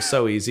was like, it was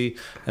so easy,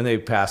 and they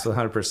passed with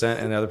 100%,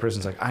 and the other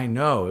person's like, I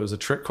know it was a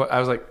trick. I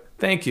was like,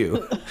 thank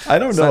you. I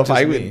don't It's know not if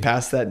I just would me.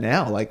 pass that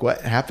now. Like,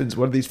 what happens?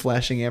 What are these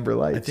flashing amber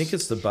lights? I think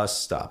it's the bus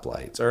stop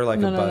lights or like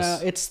No, a no,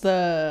 bus. no.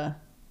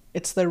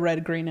 It's the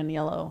red, green, and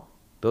yellow.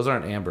 Those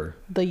aren't amber.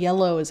 The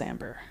yellow is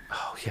amber.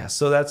 Oh yeah,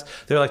 so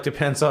they're like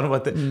depends on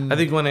what the. I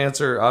think one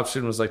answer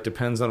option was like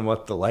depends on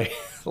what the light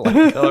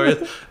color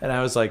is, and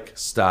I was like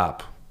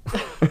stop.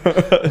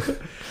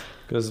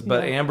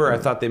 But amber, I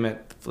thought they meant.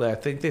 I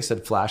think they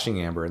said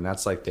flashing amber, and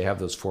that's like they have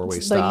those 4-way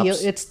It's the,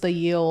 stops. it's the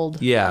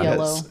yield Yeah.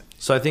 yellow. Yes.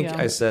 So I think Yeah.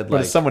 I said But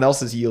like if someone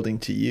else is yielding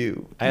to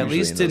you, I at usually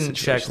least in those didn't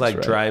check situations, like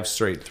right? drive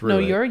straight through. No,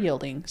 it. you're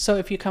yielding. So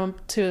if you come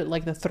to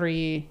like the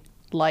 3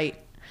 light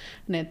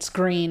and it's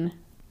green,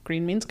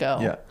 green means go.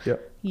 Yeah, yeah.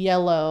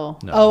 Yellow.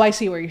 No. Oh, I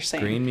see what you're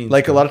saying. green means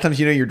Like a lot of times,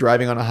 you're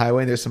driving on a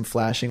highway and there's some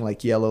flashing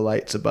like yellow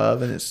lights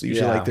above, and it's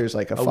usually Yeah. like there's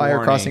like a A fire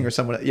warning. crossing or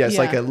someone. Yeah, it's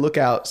like Yeah. a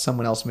lookout,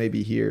 someone else may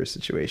be here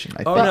situation.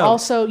 I Oh, think. But no.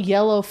 also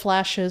yellow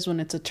flashes when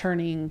it's a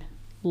turning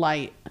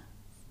light.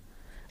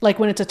 Like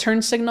when it's a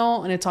turn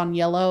signal and it's on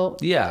yellow,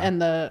 Yeah.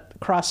 and the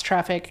cross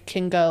traffic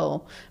can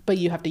go, but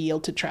you have to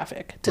yield to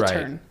traffic to right.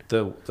 turn.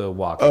 The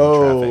walking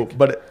Oh, traffic.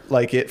 but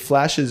like it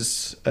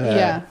flashes.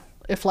 Yeah,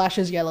 it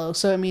flashes yellow,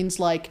 so it means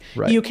like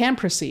Right. you can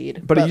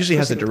proceed. But it usually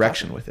has a proceed with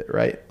direction caution. with it,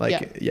 right?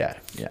 Like, yeah.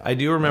 I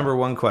do remember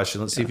one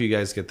question. Let's see if you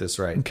guys get this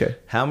right. Okay.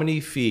 How many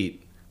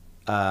feet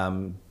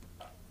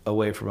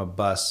away from a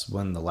bus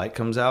when the light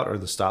comes out or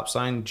the stop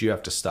sign do you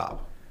have to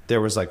stop? There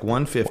was like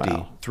 150,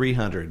 Wow.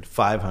 300,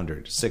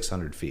 500,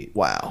 600 feet.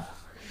 Wow.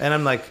 And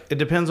I'm like, it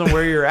depends on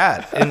where you're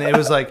at. And it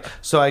was like,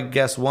 so I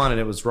guessed 1 and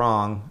it was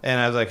wrong.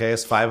 And I was like, I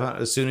guess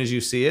 500 as soon as you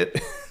see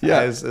it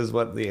Yeah. is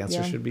what the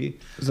answer Yeah. should be.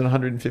 Is it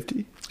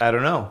 150? I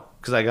don't know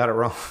because I got it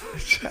wrong.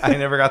 I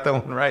never got that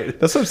one right.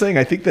 That's what I'm saying.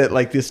 I think that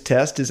like this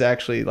test is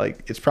actually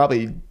like it's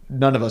probably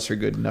none of us are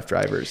good enough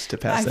drivers to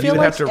pass I that. feel would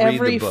like have to read the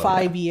every book.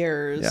 5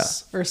 years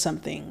Yeah. or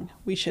something,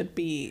 we should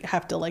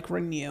have to like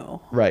renew.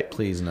 Right.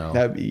 Please no.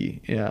 That'd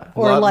be yeah.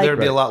 Or like- there'd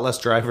be a lot less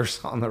drivers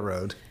on the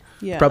road.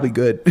 Yeah, Probably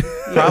good.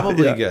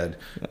 Probably Yeah. good.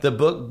 The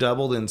book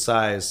doubled in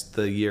size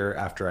the year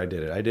after I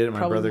did it. I did it. My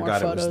Probably brother more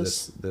got photos. it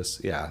was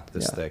this Yeah.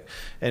 thick.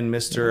 And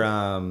Mr.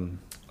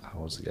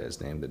 What was the guy's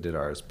name that did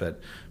ours?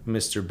 But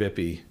Mr.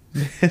 Bippy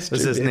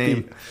was his Bippy.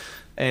 name.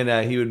 And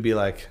he would be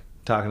like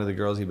talking to the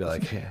girls. He'd be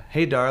like,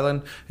 "Hey,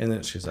 darling," and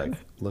then she's like,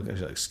 "Look,"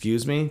 she's like,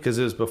 "Excuse me," because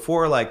it was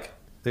before like.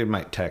 They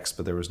might text,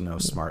 but there was no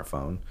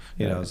smartphone.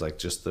 You know, it was like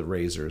just the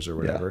razors or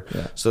whatever.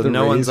 yeah. So The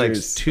no one's like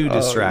razors. too Oh, yeah.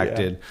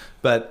 distracted.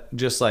 But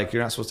just like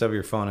you're not supposed to have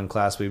your phone in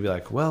class, we'd be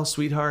like, "Well,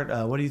 sweetheart,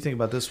 what do you think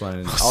about this one?"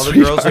 And all the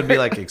girls would be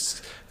like,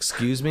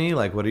 "Excuse me,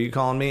 like what are you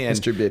calling me?" And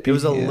Mr. Bippy, it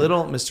was a yeah.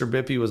 little Mr.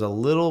 Bippy was a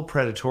little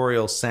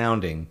predatorial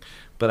sounding,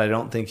 but I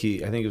don't think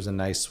I think he was a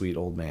nice, sweet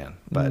old man.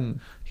 But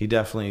he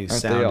definitely they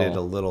sounded all?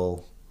 a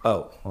little.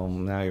 Oh, well,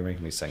 now you're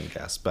making me second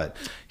guess. But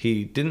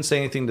he didn't say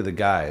anything to the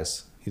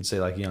guys. He'd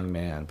say like young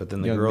man, but then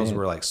the Young girls man.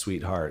 were like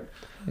sweetheart,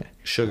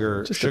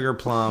 sugar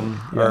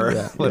plum, Yeah, or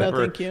yeah. whatever.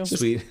 No, thank you.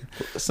 Sweet.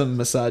 Some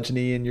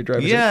misogyny in your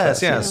driver's ed Yes,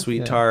 class, yeah,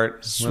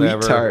 sweetheart,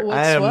 whatever. Sweetheart.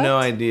 I have What's no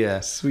what?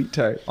 idea. Sweet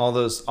tart. All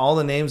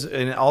the names,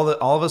 and all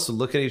of us would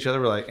look at each other.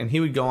 We're like, and he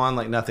would go on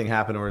like nothing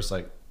happened. And we're just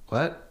like,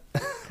 what?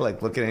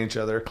 Like looking at each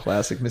other.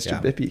 Classic Mr.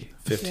 Yeah. Bippy.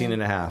 15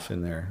 and a half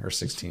in there, or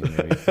 16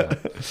 maybe. Yeah.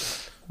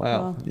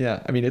 Wow.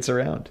 Yeah. I mean, it's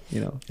around,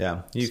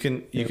 Yeah. You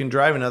can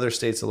drive in other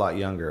states a lot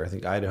younger. I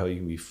think Idaho you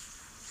can be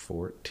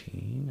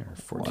 14 or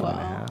 14 and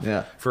a half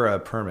Yeah. for a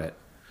permit.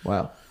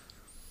 Wow.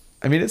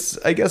 I mean,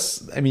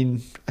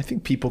 I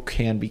think people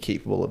can be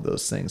capable of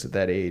those things at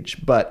that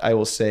age, but I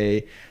will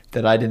say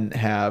that I didn't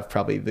have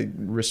probably the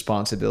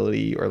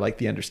responsibility or like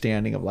the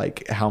understanding of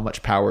like how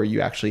much power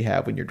you actually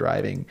have when you're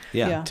driving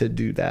to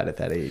do that at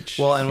that age.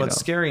 Well, and what's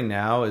scary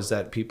now is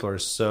that people are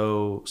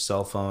so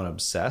cell phone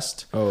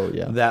obsessed. Oh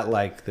yeah. That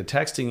like the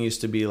texting used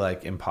to be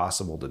like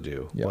impossible to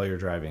do while you're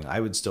driving.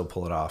 I would still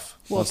pull it off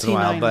once in a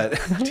while, but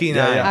T9.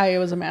 I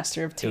was a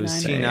master of T9. It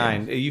was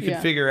T9. You could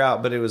figure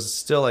out, but it was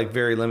still like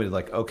very limited.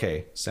 Like,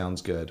 okay,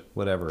 sounds good,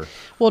 whatever.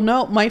 Well,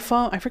 no, my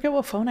phone, I forget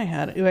what phone I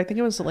had. I think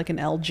it was like an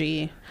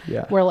LG.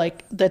 Yeah. Where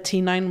like the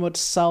T9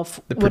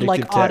 would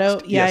like text.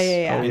 auto.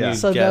 Yes. Oh, yeah.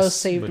 So Guess those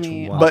saved which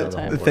me. one. all But the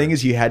time. the thing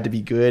is, you had to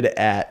be good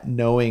at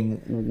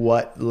knowing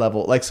what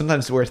level. Like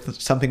sometimes where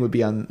something would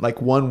be on,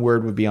 like one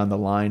word would be on the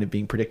line of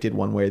being predicted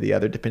one way or the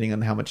other, depending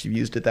on how much you've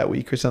used it that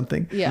week or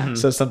something. Yeah. Mm-hmm.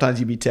 So sometimes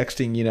you'd be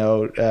texting,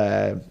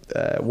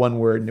 one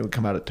word and it would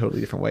come out a totally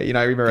different way.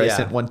 I remember I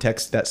sent one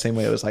text that same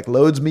way. It was like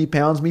loads me,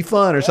 pounds me,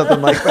 fun, or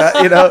something like that.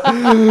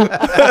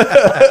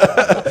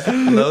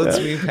 Loads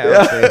me,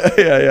 pounds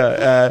me.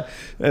 Yeah.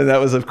 And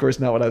that was, of course,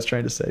 not what I was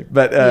trying to say,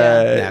 but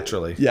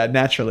naturally. Yeah,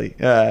 naturally.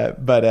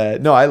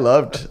 No, I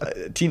loved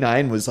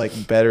T9 was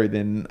like better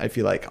than I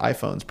feel like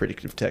iPhone's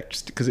predictive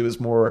text because it was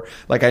more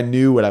like I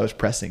knew what I was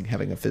pressing,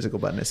 having a physical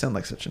button. I sound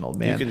like such an old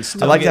man.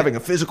 I like having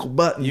a physical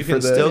button. You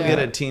can still get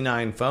a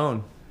T9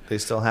 phone. They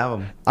still have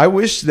them. I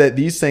wish that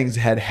these things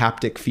had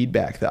haptic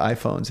feedback. The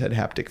iPhones had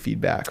haptic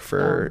feedback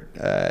for,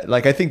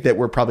 like, I think that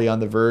we're probably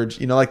on the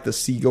verge, like the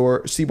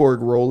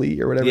Seaborg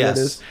Rolly or whatever that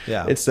is.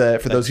 Yeah. It's,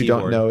 for those who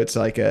don't know, it's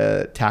like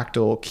a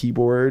tactile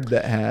keyboard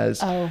that has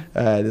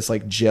this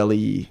like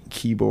jelly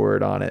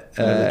keyboard on it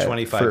the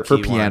 25 for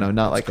key piano, one.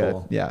 not That's like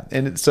cool.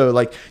 And so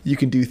like you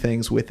can do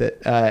things with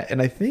it. And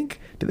I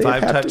think, do they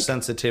have 5-touch haptic?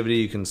 sensitivity.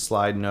 You can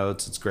slide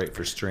notes. It's great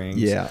for strings.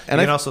 Yeah. And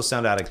you can also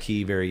sound out a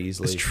key very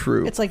easily. It's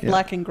true. It's like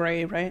black and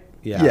gray, right?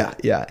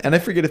 Yeah. And I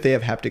forget if they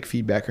have haptic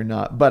feedback or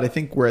not, but I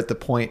think we're at the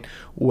point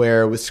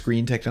where with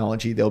screen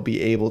technology, they'll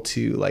be able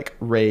to like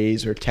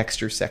raise or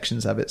texture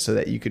sections of it so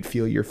that you could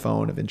feel your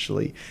phone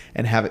eventually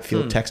and have it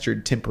feel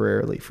textured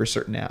temporarily for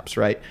certain apps,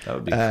 right? That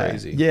would be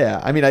crazy.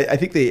 Yeah. I mean, I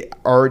think they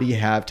already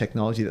have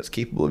technology that's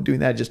capable of doing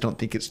that. I just don't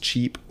think it's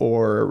cheap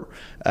or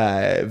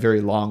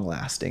very long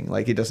lasting.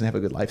 Like it doesn't have a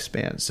good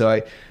lifespan.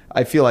 So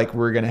I feel like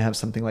we're going to have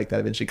something like that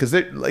eventually because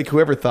like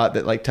whoever thought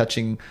that like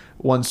touching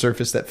one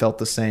surface that felt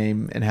the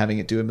same and having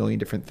it do a million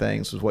different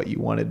things was what you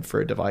wanted for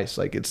a device.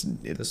 Like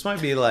this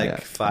might be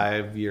like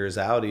 5 years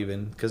out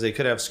even because they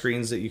could have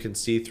screens that you can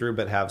see through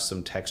but have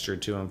some texture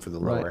to them for the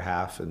lower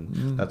half,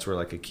 and that's where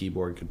like a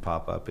keyboard could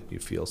pop up and you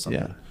feel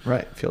something. Yeah,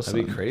 right. Feel That'd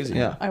something. be crazy.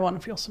 Yeah, I want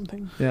to feel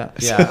something. yeah.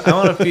 I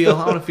want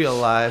to feel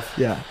alive.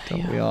 Yeah,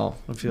 don't we all?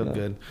 I feel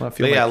good. I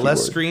feel but my less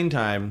keyboard. screen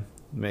time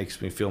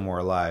makes me feel more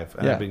alive,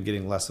 and I've been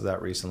getting less of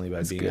that recently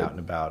by being good. out and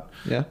about.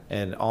 Yeah.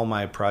 And all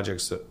my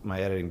projects,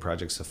 my editing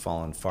projects, have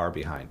fallen far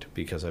behind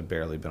because I've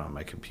barely been on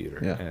my computer.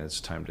 Yeah. And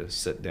it's time to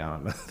sit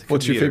down. At the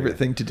What's your computer. favorite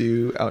thing to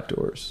do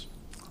outdoors?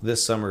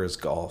 This summer is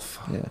golf.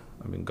 Yeah.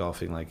 I've been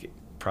golfing like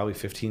probably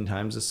 15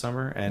 times this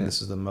summer, and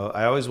this is the most.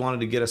 I always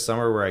wanted to get a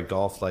summer where I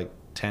golfed like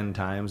 10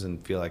 times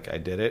and feel like I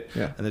did it.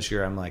 Yeah. And this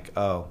year I'm like,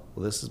 oh,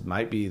 well,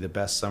 might be the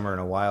best summer in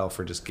a while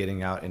for just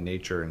getting out in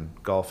nature and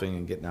golfing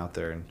and getting out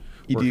there and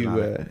working on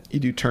it. You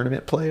do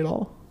tournament play at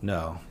all?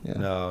 No, Yeah.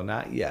 no,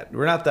 not yet.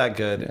 We're not that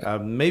good. Yeah.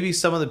 Maybe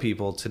some of the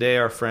people. Today,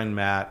 our friend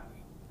Matt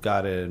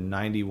got a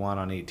 91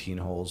 on 18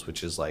 holes,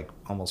 which is like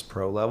almost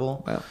pro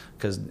level. Wow.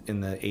 Because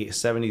in the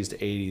 70s to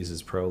 80s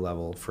is pro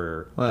level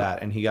for Wow.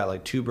 that. And he got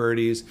like 2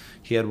 birdies.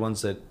 He had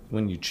ones that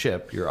when you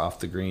chip, you're off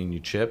the green, you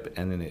chip,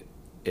 and then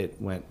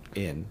it went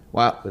in.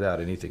 Wow. Without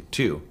anything.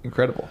 2.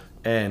 Incredible.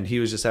 And he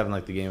was just having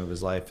like the game of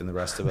his life, and the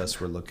rest of us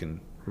were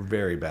looking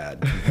very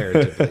bad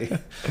comparatively.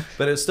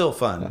 But it's still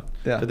fun.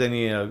 Yeah. But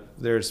then,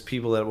 there's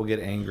people that will get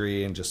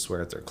angry and just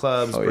swear at their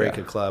clubs, break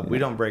a club. We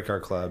don't break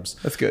our clubs.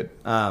 That's good.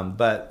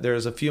 But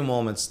there's a few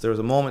moments. There was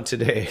a moment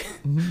today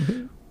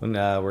when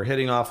we're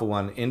hitting off of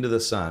one into the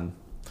sun,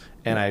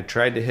 and I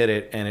tried to hit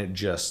it, and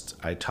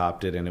I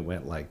topped it, and it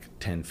went like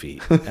 10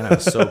 feet. And I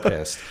was so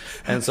pissed.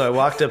 And so I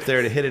walked up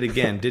there to hit it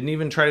again. Didn't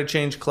even try to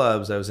change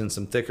clubs. I was in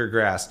some thicker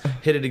grass.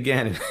 Hit it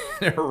again, and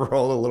it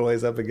rolled a little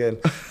ways up again.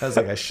 I was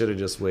like, I should have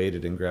just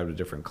waited and grabbed a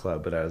different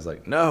club. But I was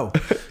like, no.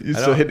 You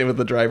still hitting it with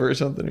the driver or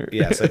something? Or?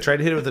 Yes, I tried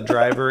to hit it with a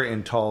driver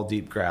in tall,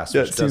 deep grass.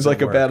 Yeah, Which it seems doesn't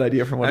like work. a bad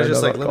idea from what I was know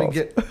just like, about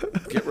let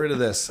me get rid of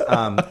this.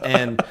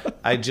 And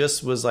I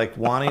just was like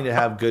wanting to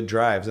have good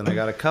drives, and I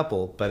got a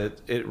couple, but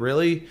it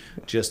really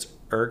just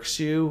irks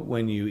you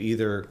when you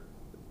either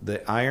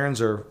the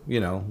irons are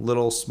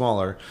little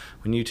smaller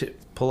when you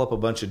pull up a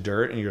bunch of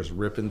dirt and you're just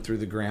ripping through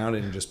the ground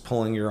and you're just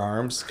pulling your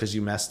arms because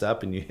you messed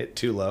up and you hit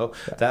too low.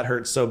 That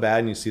hurts so bad,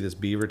 and you see this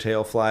beaver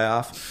tail fly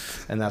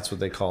off, and that's what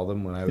they call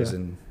them when I was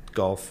in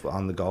golf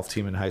on the golf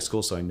team in high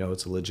school, so I know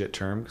it's a legit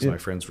term because my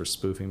friends were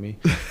spoofing me.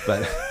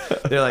 But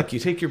they're like, you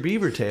take your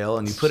beaver tail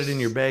and you put it in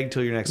your bag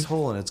till your next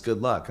hole, and it's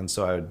good luck. And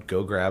so I would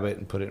go grab it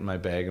and put it in my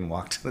bag and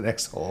walk to the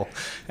next hole,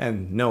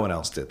 and no one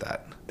else did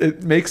that.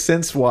 it makes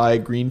sense why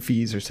green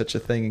fees are such a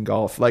thing in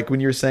golf. Like when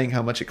you were saying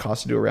how much it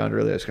costs to do a round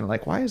earlier, I was kind of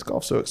like, why is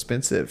golf so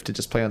expensive to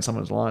just play on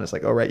someone's lawn? It's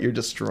like, oh, right, you're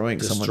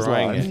destroying someone's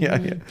lawn. It.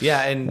 Yeah.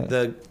 Yeah,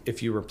 and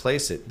if you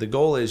replace it, the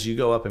goal is you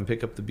go up and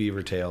pick up the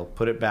beaver tail,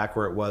 put it back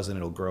where it was, and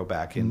it'll grow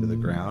back into the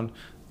ground.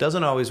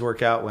 Doesn't always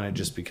work out when it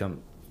just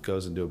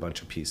goes into a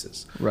bunch of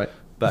pieces. Right.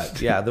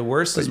 But yeah, the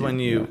worst is when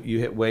you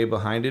hit way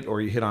behind it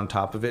or you hit on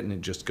top of it and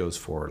it just goes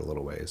forward a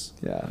little ways.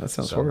 Yeah, that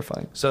sounds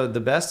horrifying. So the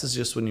best is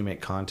just when you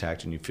make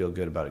contact and you feel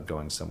good about it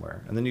going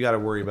somewhere. And then you got to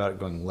worry about it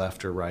going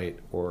left or right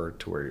or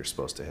to where you're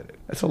supposed to hit it.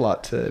 That's a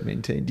lot to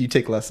maintain. Do you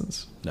take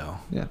lessons? No.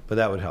 Yeah. But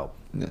that would help.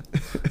 Yeah.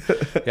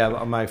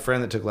 Yeah, my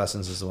friend that took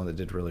lessons is the one that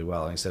did really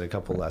well. And he said a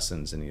couple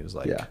lessons and he was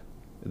like... Yeah.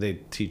 They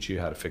teach you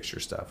how to fix your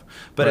stuff,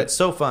 but it's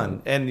so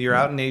fun. And you're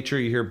out in nature.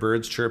 You hear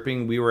birds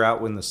chirping. We were out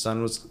when the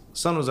sun was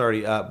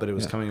already up, but it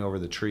was coming over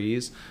the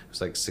trees. It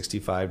was like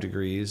 65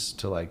 degrees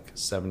to like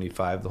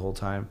 75 the whole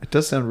time. It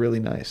does sound really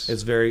nice.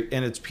 It's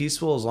it's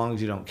peaceful as long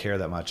as you don't care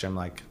that much. I'm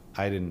like,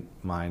 I didn't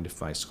mind if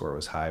my score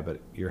was high,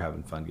 but you're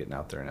having fun getting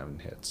out there and having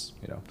hits,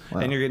 Wow.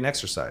 and you're getting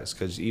exercise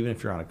because even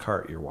if you're on a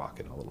cart, you're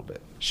walking a little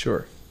bit.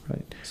 Sure.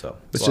 Right. So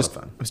it's a lot of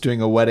fun. I was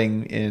doing a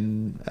wedding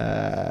in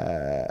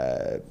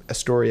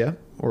Astoria,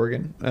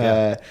 Oregon,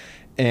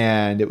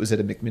 and it was at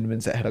a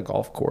McMiniman's that had a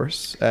golf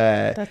course.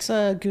 That's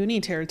a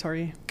Goonie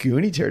territory.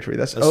 Goonie territory.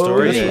 That's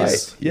Astoria.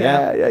 Right.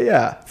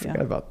 Yeah.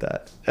 Forgot about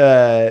that.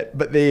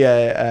 But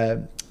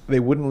they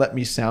wouldn't let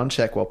me sound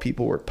check while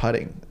people were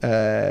putting.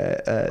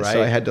 Right.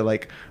 So I had to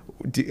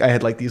I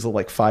had like these little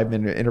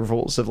 5-minute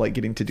intervals of like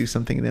getting to do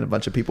something, and then a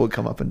bunch of people would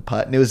come up and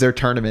putt, and it was their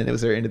tournament. It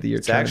was their end of the year.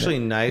 It's actually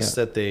nice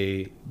that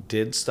they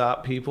did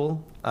stop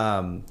people,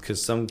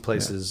 because some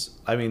places,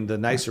 I mean, the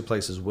nicer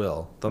places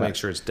they'll make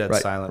sure it's dead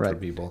silent for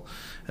people.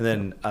 And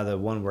then the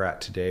one we're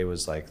at today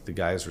was like the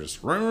guys were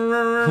just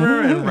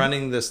and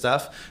running the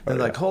stuff. And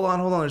they're like, hold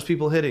on, there's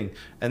people hitting.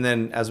 And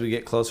then as we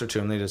get closer to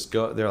them, they just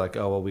go. They're like,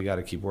 oh well, we got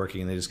to keep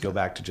working, and they just go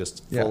back to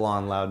just full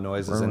on loud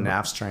noises. And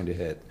Naf's trying to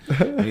hit,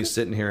 and he's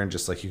sitting here and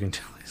just like you can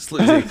tell he's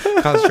losing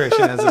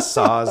concentration as the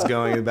saw is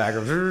going in the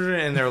background,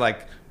 and they're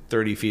like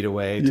 30 feet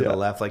away to the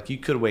left. Like you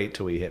could wait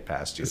till we hit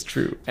past you. It's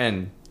true.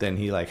 And then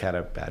he had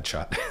a bad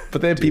shot.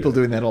 But they had people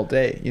doing that all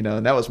day,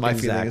 and that was my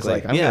feeling. It's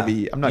like I'm not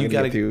gonna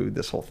get through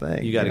this whole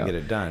thing. You got to get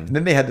it done. And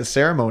then they had the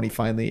ceremony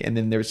finally, and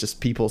then there was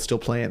just people still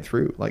playing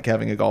through, like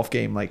having a golf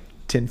game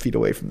 10 feet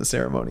away from the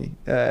ceremony.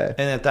 And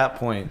at that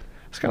point,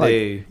 it's kind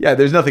of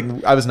there's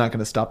nothing. I was not going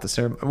to stop the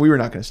ceremony. We were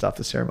not going to stop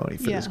the ceremony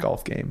for this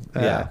golf game.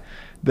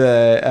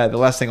 The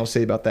last thing I'll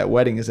say about that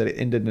wedding is that it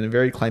ended in a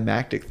very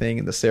climactic thing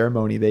in the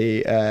ceremony.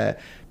 They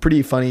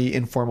pretty funny,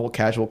 informal,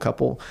 casual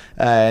couple,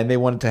 and they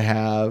wanted to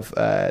have.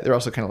 They're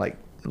also kind of like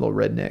a little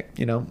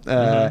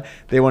redneck,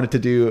 They wanted to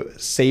do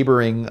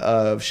sabering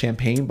of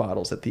champagne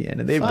bottles at the end,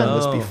 and they've done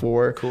this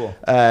before. Cool.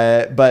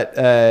 But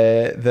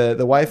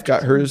the wife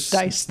got hers.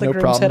 Dice the no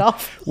groom's problem. head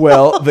off.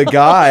 Well, the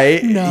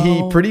guy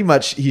No.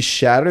 he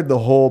shattered the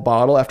whole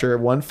bottle after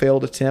one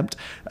failed attempt.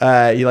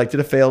 He did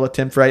a failed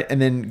attempt, right,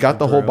 and then got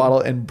the whole bottle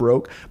and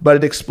broke, but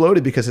it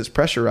exploded because it's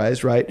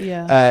pressurized, right?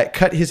 Yeah.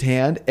 Cut his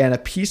hand, and a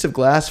piece of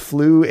glass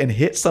flew and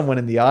hit someone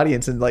in the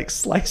audience and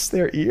sliced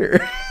their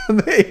ear.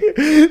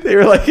 they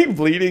were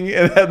bleeding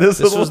and had this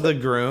was the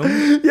groom.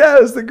 Yeah,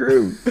 it was the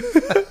groom.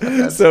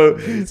 So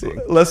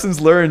amazing. Lessons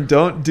learned: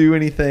 don't do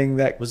anything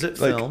that Was it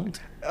filmed?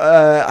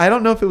 I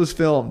don't know if it was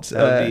filmed.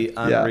 That would be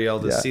unreal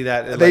to see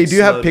that. They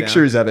do have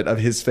pictures of it, of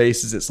his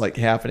face as it's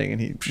happening,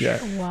 and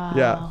Wow.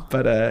 yeah,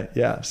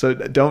 but so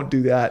don't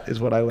do that is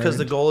what I learned. Because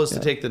the goal is to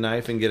take the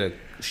knife and get a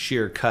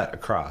sheer cut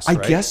across. I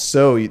right? guess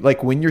so.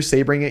 When you're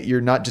sabering it, you're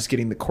not just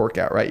getting the cork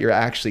out, right? You're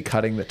actually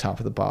cutting the top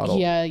of the bottle.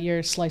 Yeah,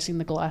 you're slicing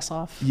the glass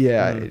off.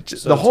 Yeah, So the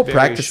it's whole very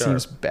practice sharp.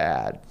 seems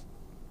bad.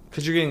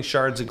 Because you're getting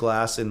shards of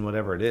glass in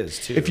whatever it is,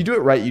 too. If you do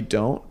it right, you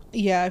don't.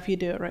 Yeah, if you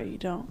do it right, you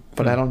don't.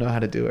 But I don't know how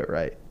to do it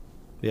right.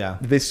 Yeah.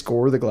 Did they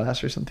score the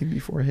glass or something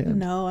beforehand?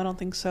 No, I don't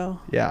think so.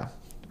 Yeah.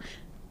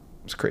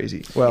 It's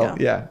crazy. Well,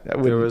 yeah.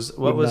 There was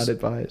not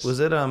advise. Was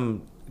it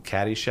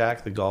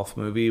Caddyshack, the golf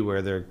movie,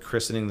 where they're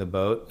christening the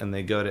boat and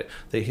they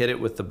hit it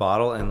with the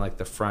bottle and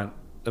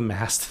the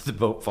mast of the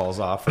boat falls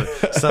off or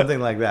something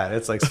like that.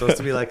 It's supposed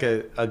to be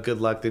a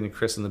good luck thing to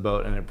christen the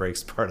boat and it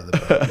breaks part of the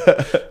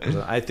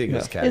boat. I think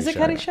it's Caddyshack. Is it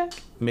Caddyshack?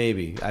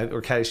 Maybe.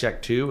 Or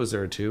Caddyshack 2? Was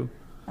there a 2?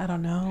 I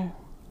don't know.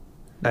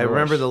 I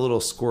remember the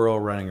little squirrel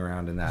running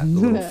around in that. The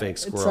little fake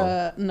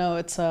squirrel.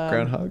 It's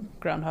a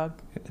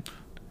Groundhog.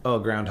 Oh,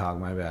 groundhog,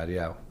 my bad.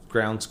 Yeah.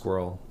 Ground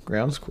squirrel.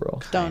 Ground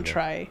squirrel. Don't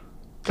try.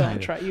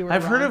 Don't try. You were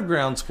I've heard wrong. of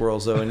ground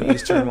squirrels, though, in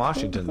eastern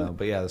Washington, though.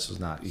 But yeah, this was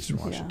not eastern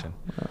Washington.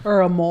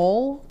 Or a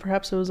mole.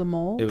 Perhaps it was a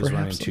mole. It was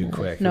Perhaps running too a mole.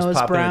 quick. No, it it was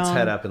was popping its brown.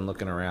 head up and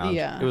looking around.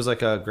 Yeah. It was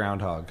like a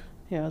groundhog.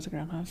 Yeah, it was a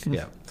groundhog.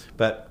 Yeah.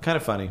 But kind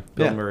of funny.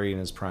 Bill Yeah. Murray in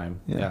his prime.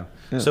 Yeah.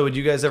 Yeah. So would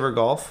you guys ever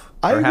golf?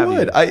 I Or have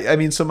would. you? I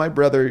mean, so my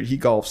brother, he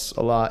golfs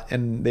a lot,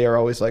 and they are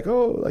always like,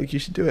 "Oh, you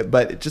should do it."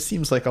 But it just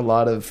seems like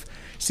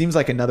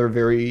another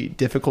very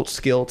difficult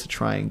skill to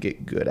try and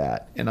get good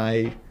at. And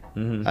I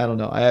don't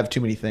know. I have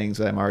too many things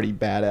that I'm already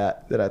bad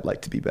at that I'd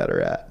like to be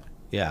better at.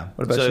 Yeah.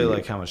 What about so you?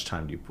 like how much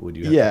time would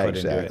you have to put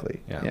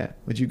exactly. into it? Yeah.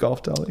 Would you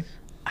golf, Dolly?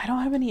 I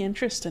don't have any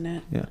interest in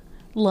it. Yeah.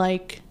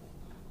 Like,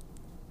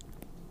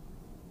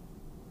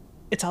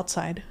 it's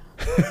outside.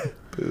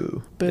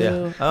 Boo. Boo.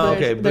 Yeah. Oh,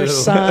 okay. Boo.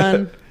 There's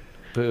sun.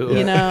 Boo.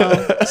 You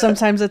know,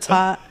 sometimes it's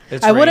hot.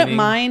 It's I wouldn't raining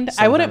mind.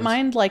 I wouldn't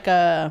sometimes. mind like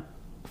a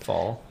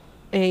Fall.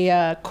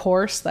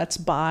 course that's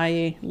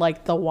by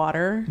like the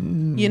water.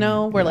 You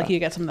know, where like you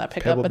get some of that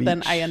pickup. Pebble But then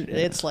Beach.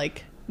 it's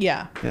like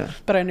yeah.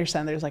 But I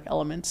understand there's like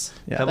elements.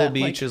 Yeah. Pebble that,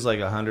 Beach like, is like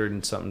 $100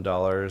 and something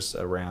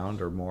a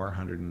round or more,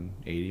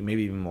 180,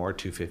 maybe even more,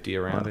 250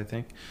 a round, I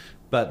think.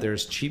 But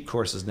there's cheap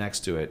courses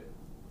next to it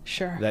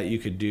sure. that you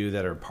could do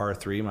that are par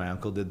 3. My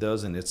uncle did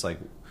those, and it's like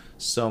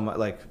so much,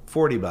 like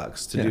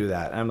 $40 to do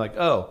that. And I'm like,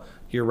 oh,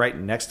 you're right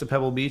next to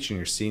Pebble Beach and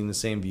you're seeing the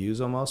same views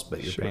almost,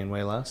 but you're paying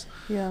way less.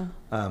 Yeah.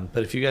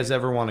 But if you guys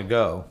ever want to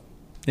go,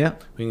 Yeah.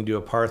 we can do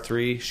a par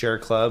 3, share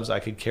clubs. I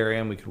could carry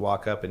them. We could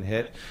walk up and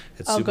hit.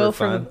 It's I'll super go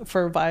fun.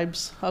 for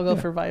vibes. I'll go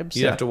for vibes.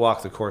 You'd have to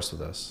walk the course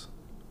with us.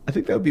 I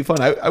think that would be fun.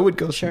 I would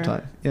go Sure.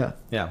 sometime. Yeah.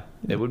 Yeah,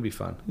 it would be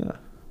fun. Yeah.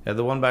 Yeah,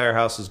 the one by our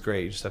house is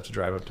great. You just have to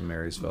drive up to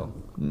Marysville.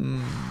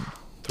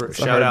 a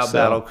Shout hard out sell.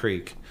 Battle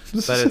Creek.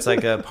 But it's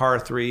like a par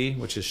 3,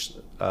 which is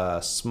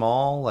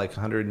small, like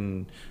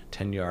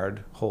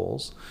 110-yard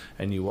holes.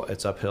 And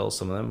it's uphill,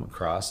 some of them,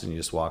 across, and you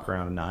just walk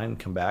around 9,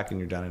 come back, and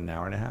you're done in an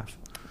hour and a half.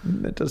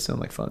 That does sound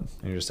like fun.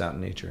 And you're just out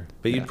in nature.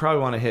 But you'd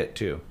probably want to hit,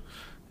 too.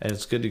 And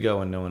it's good to go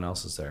when no one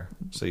else is there,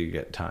 so you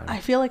get time. I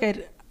feel like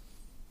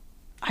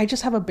I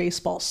just have a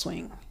baseball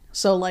swing.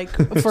 So like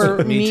for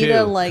Me me too,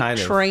 to like kind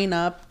of. train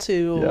up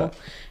to Yeah.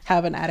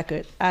 have an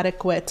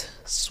adequate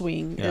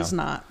swing Yeah. is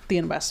not the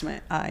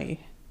investment I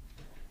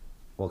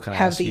Well, can I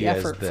have ask the you guys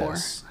effort for.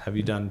 this? Have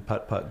you done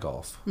putt-putt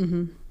golf?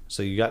 Mm-hmm.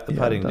 So you got the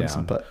putting Done down.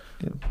 some putt.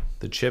 Yeah.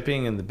 The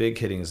chipping and the big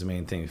hitting is the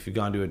main thing. If you've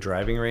gone to a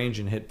driving range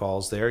and hit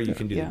balls there, you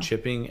can do Yeah. the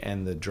chipping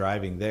and the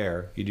driving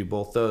there. You do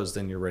both those,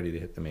 then you're ready to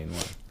hit the main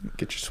one.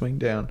 Get your swing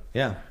down.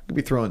 Yeah. Could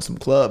be throwing some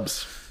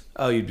clubs.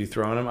 Oh, you'd be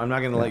throwing them. I'm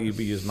not going to let you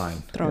use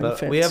mine. Throwing But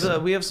fits.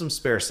 we have some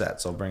spare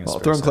sets. I'll bring a Well,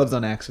 spare throwing set. clubs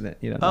on accident.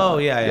 You know. Oh, not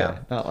like- yeah.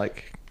 Not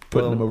like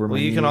putting them over my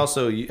you can knee.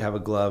 also have a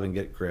glove and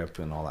get grip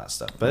and all that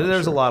stuff. But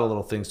there's a lot of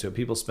little things to it.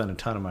 People spend a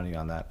ton of money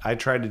on that. I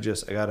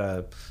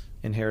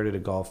inherited a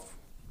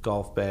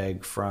golf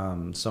bag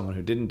from someone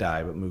who didn't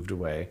die but moved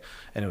away,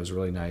 and it was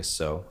really nice,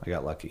 so I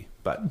got lucky.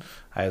 But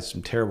I had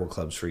some terrible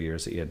clubs for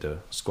years that you had to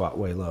squat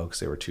way low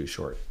because they were too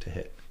short to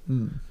hit.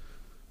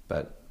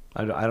 But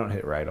I don't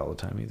hit right all the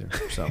time either.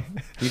 So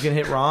you can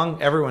hit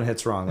wrong. Everyone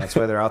hits wrong. That's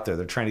why they're out there.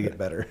 They're trying to get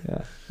better.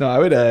 Yeah. No, I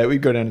would.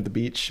 We'd go down to the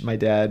beach. My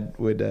dad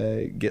would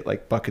get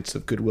like buckets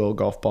of Goodwill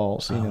golf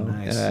balls. You know,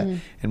 nice.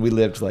 and we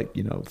lived like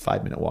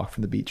 5-minute walk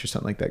from the beach or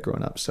something like that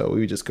growing up. So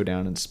we would just go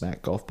down and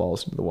smack golf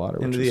balls into the water,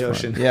 Into which the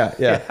was fun. ocean. Yeah,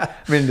 yeah, Yeah.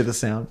 I mean into the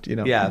sound. You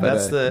know. Yeah, but,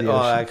 that's the ocean.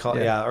 I call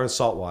it, or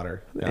salt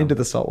water. Yeah. Into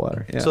the salt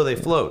water. Yeah. So they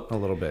float a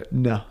little bit.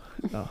 No.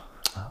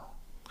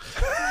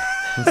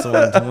 That's the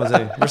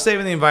one. We're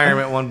saving the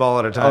environment one ball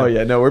at a time. Oh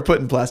yeah, no, we're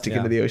putting plastic Yeah.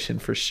 into the ocean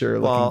for sure.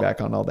 Well, Looking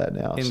back on all that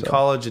now. In so.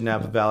 college in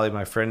Napa Valley,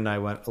 my friend and I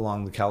went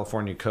along the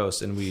California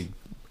coast, and we,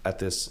 at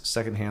this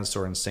secondhand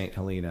store in St.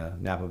 Helena,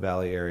 Napa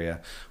Valley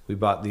area, we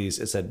bought these.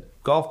 It said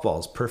golf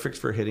balls, perfect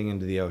for hitting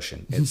into the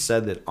ocean. It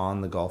said that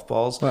on the golf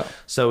balls. Wow.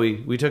 So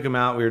we took them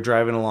out. We were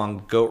driving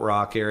along Goat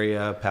Rock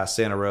area past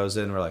Santa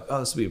Rosa, and we're like,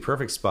 oh, this would be a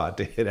perfect spot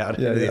to hit out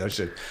into the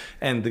ocean.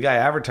 And the guy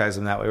advertised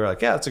them that way. We're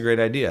like, yeah, that's a great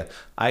idea.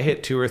 I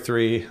hit 2 or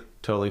 3.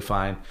 Totally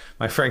fine.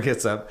 My friend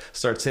gets up,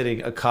 starts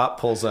hitting. A cop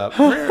pulls up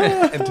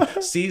and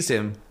sees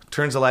him,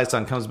 turns the lights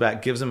on, comes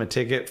back, gives him a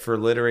ticket for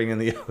littering in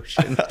the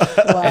ocean.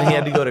 And he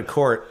had to go to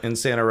court in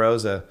Santa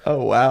Rosa.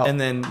 Oh wow. And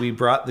then we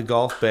brought the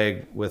golf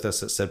bag with us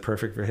that said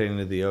perfect for hitting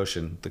into the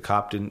ocean. The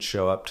cop didn't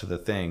show up to the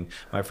thing.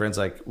 My friend's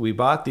like, we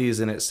bought these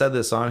and it said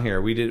this on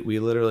here. We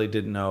literally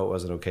didn't know it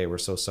wasn't okay. We're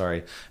so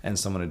sorry. And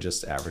someone had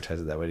just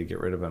advertised it that way to get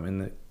rid of them.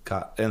 And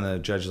the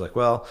judge is like,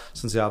 well,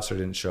 since the officer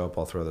didn't show up,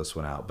 I'll throw this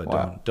one out.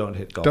 But don't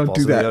hit golf Don't balls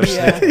do in the that.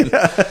 ocean.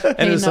 Yeah.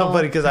 And it was so no.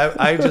 funny because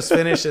I just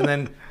finished, and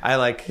then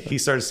he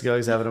starts to go,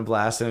 he's having a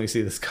blast, and we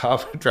see this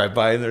cop drive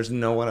by, and there's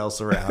no one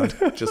else around,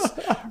 just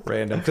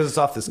random, because it's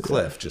off this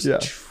cliff, just Yeah.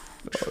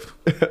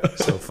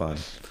 so fun.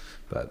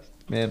 But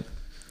Man,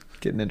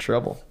 getting in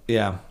trouble.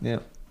 yeah, Yeah.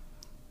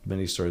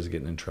 many stories of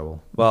getting in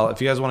trouble. Well,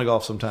 if you guys want to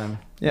golf sometime,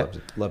 Yeah.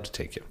 love to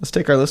take you. Let's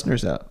take our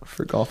listeners out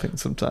for golfing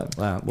sometime.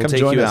 We'll Come take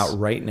join you us out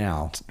right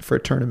now. for a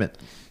tournament.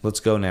 Let's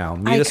go now.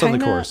 Meet us on the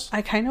course.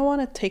 I kind of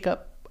want to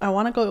I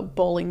want to go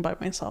bowling by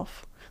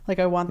myself. Like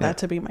I want that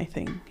to be my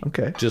thing.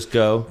 Okay. Just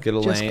go, get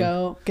a Just lane.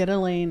 go, get a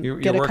lane, You're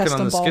get a working on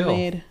custom the ball skill.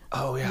 made.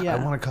 Oh yeah, I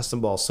Yeah. want a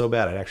custom ball so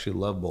bad. I actually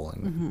love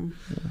bowling.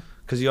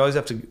 Because you always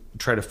have to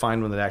try to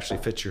find one that actually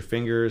fits your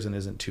fingers and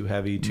isn't too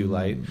heavy, too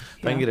light.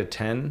 If I can Yeah. get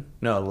a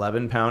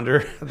 11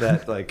 pounder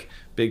that like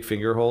big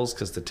finger holes,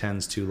 because the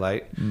 10's too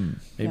light.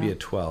 Maybe Yeah. a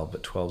 12,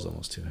 but 12's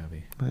almost too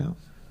heavy. Well,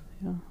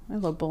 Yeah, I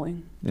love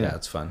bowling. Yeah,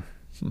 it's fun.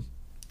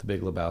 The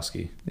Big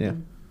Lebowski. yeah.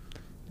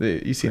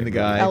 You seen the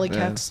Great guy? Alley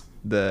Cats.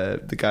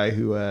 The guy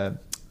who what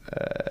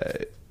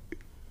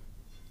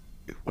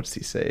does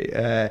he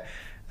say?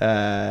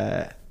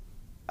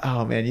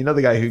 Oh man, you know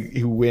the guy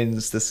who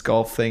wins this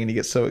golf thing and he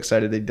gets so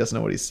excited that he doesn't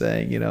know what he's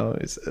saying. You know,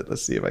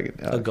 let's see if I can.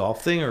 A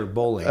golf thing or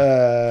bowling?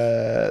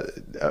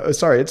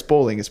 Sorry, it's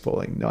bowling. It's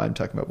bowling. No, I'm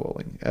talking about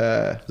bowling.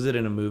 Was it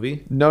in a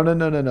movie? No.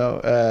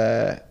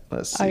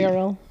 Let's see.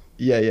 IRL.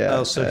 Yeah.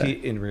 Oh, so he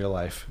in real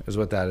life is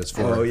what that is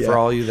for. Oh, yeah. For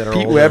all you that are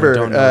Pete older Weber. and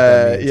don't know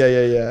what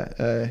that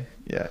means.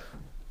 Yeah.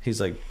 He's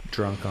like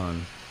drunk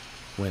on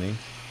winning.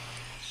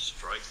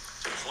 Strike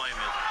to claim it.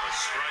 A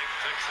strike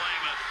to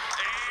claim it.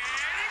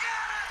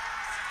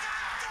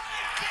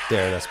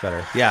 There, that's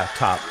better. Yeah,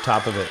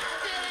 top of it.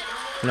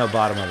 No,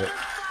 bottom of it.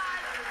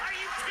 Are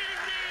you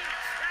kidding me?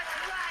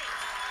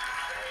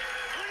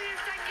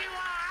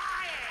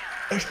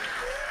 That's right.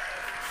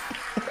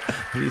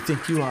 Who do you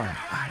think you are?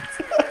 I am. Who do you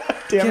think you are?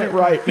 Damn it,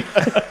 right.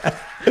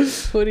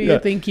 Who do you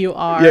think you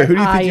are? Yeah, who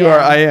do you think you are?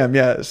 I am.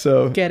 Yeah,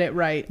 so Get it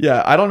right.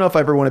 yeah, I don't know if I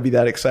ever want to be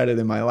that excited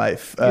in my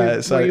life. Where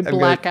you I'm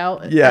black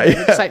gonna- out Yeah, out of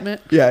yeah.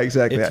 excitement. Yeah,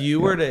 exactly. If you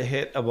Yeah. were to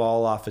hit a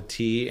ball off a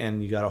tee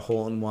and you got a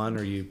hole in one,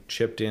 or you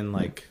chipped in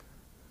like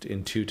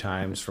in 2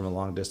 times from a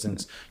long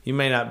distance, you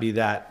may not be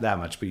that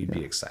much, but you'd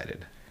be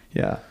excited.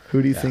 Yeah.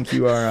 Who do you think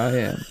you are? I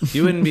am.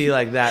 You wouldn't be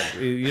like that.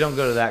 You don't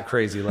go to that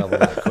crazy level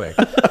that quick.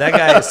 That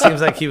guy, it seems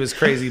like he was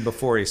crazy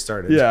before he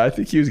started. Yeah, I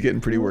think he was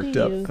getting pretty worked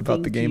do up you about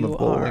the think game you of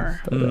bowling. are?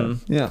 But,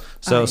 yeah.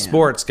 So I am.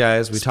 sports,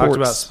 guys. We talked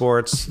about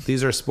Sports. sports.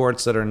 These are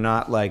sports that are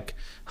not like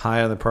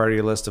high on the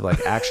priority list of like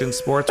action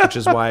sports, which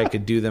is why I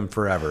could do them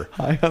forever.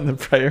 High on the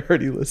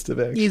priority list of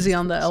action. Easy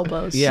on the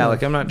elbows. Yeah,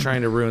 like I'm not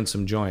trying to ruin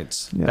some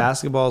joints. Yeah.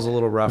 Basketball's a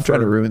little rougher. I'm trying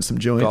to ruin some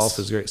joints. Golf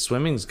is great.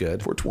 Swimming's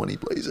good. 420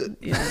 blaze it.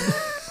 Yeah.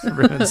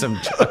 Ruin some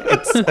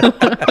joints.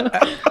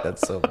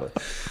 That's so funny.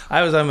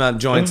 I was talking about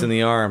joints in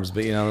the arms,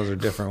 but you know those are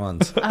different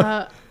ones.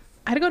 I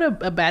had to go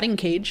to a batting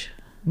cage.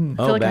 I feel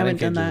Oh, like I batting haven't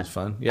done cages that. is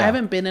fun. Yeah. I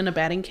haven't been in a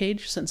batting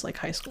cage since like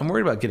high school. I'm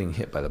worried about getting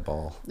hit by the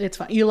ball. It's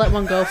fine. You let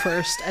one go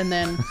first, and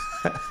then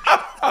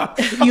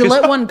you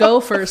let one go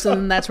first,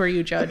 and then that's where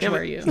you judge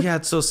where you. Yeah,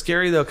 it's so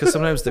scary though, because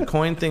sometimes the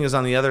coin thing is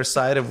on the other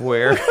side of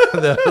where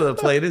the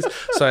plate is.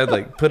 So I'd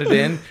like put it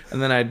in,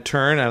 and then I'd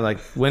turn. I'm like,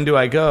 when do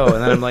I go? And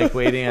then I'm like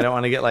waiting. I don't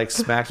want to get like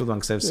smacked with one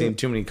because I've seen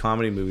too many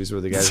comedy movies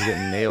where the guys are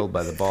getting nailed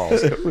by the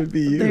balls. It would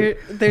be you.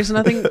 There's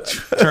nothing.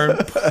 Turn.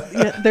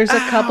 Yeah, there's a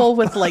couple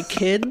with like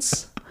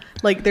kids.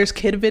 Like there's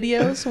kid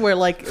videos where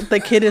like the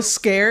kid is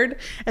scared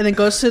and then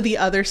goes to the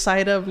other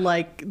side of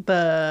like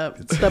the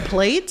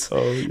plate.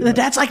 Oh, yeah. And the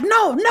dad's like,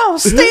 no,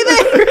 stay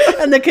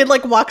there. And the kid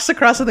like walks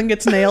across and then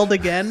gets nailed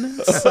again.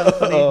 It's so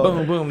funny.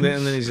 Boom, boom,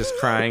 and then he's just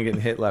crying, getting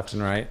hit left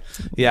and right.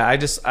 Yeah, I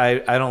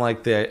don't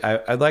like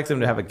I'd like them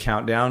to have a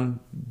countdown,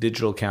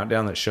 digital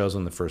countdown that shows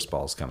when the first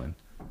ball's coming.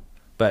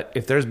 But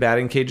if there's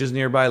batting cages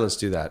nearby, let's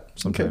do that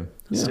sometime. Okay.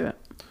 Let's do it.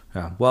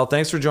 Yeah. Well,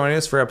 thanks for joining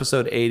us for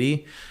episode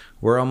 80.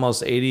 We're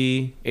almost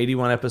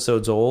 81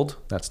 episodes old.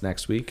 That's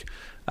next week.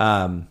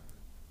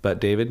 But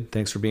David,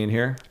 thanks for being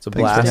here. It's a Thanks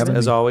for blast having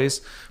as me.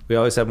 always. We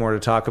always have more to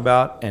talk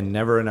about and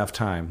never enough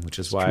time, which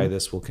is why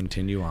this will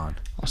continue on.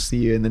 I'll see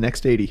you in the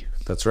next 80.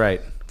 That's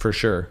right, for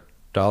sure.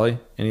 Dolly,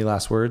 any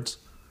last words?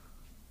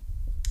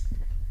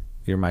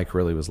 Your mic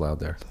really was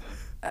loud there.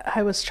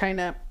 I was trying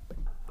to.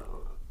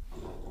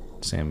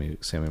 Sammy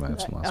might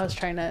have some last I was words.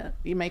 trying to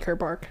make her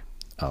bark.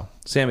 Oh,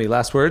 Sammy,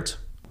 last words?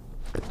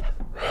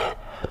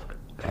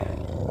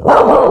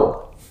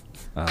 Oh,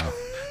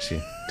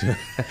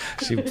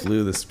 she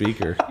blew the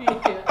speaker. I'm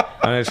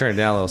gonna turn it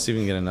down a little, see if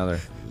we can get another.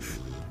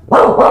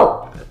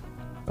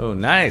 Oh,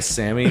 nice,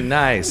 Sammy,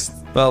 nice.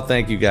 Well,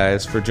 thank you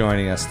guys for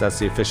joining us. That's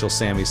the official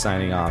Sammy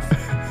signing off.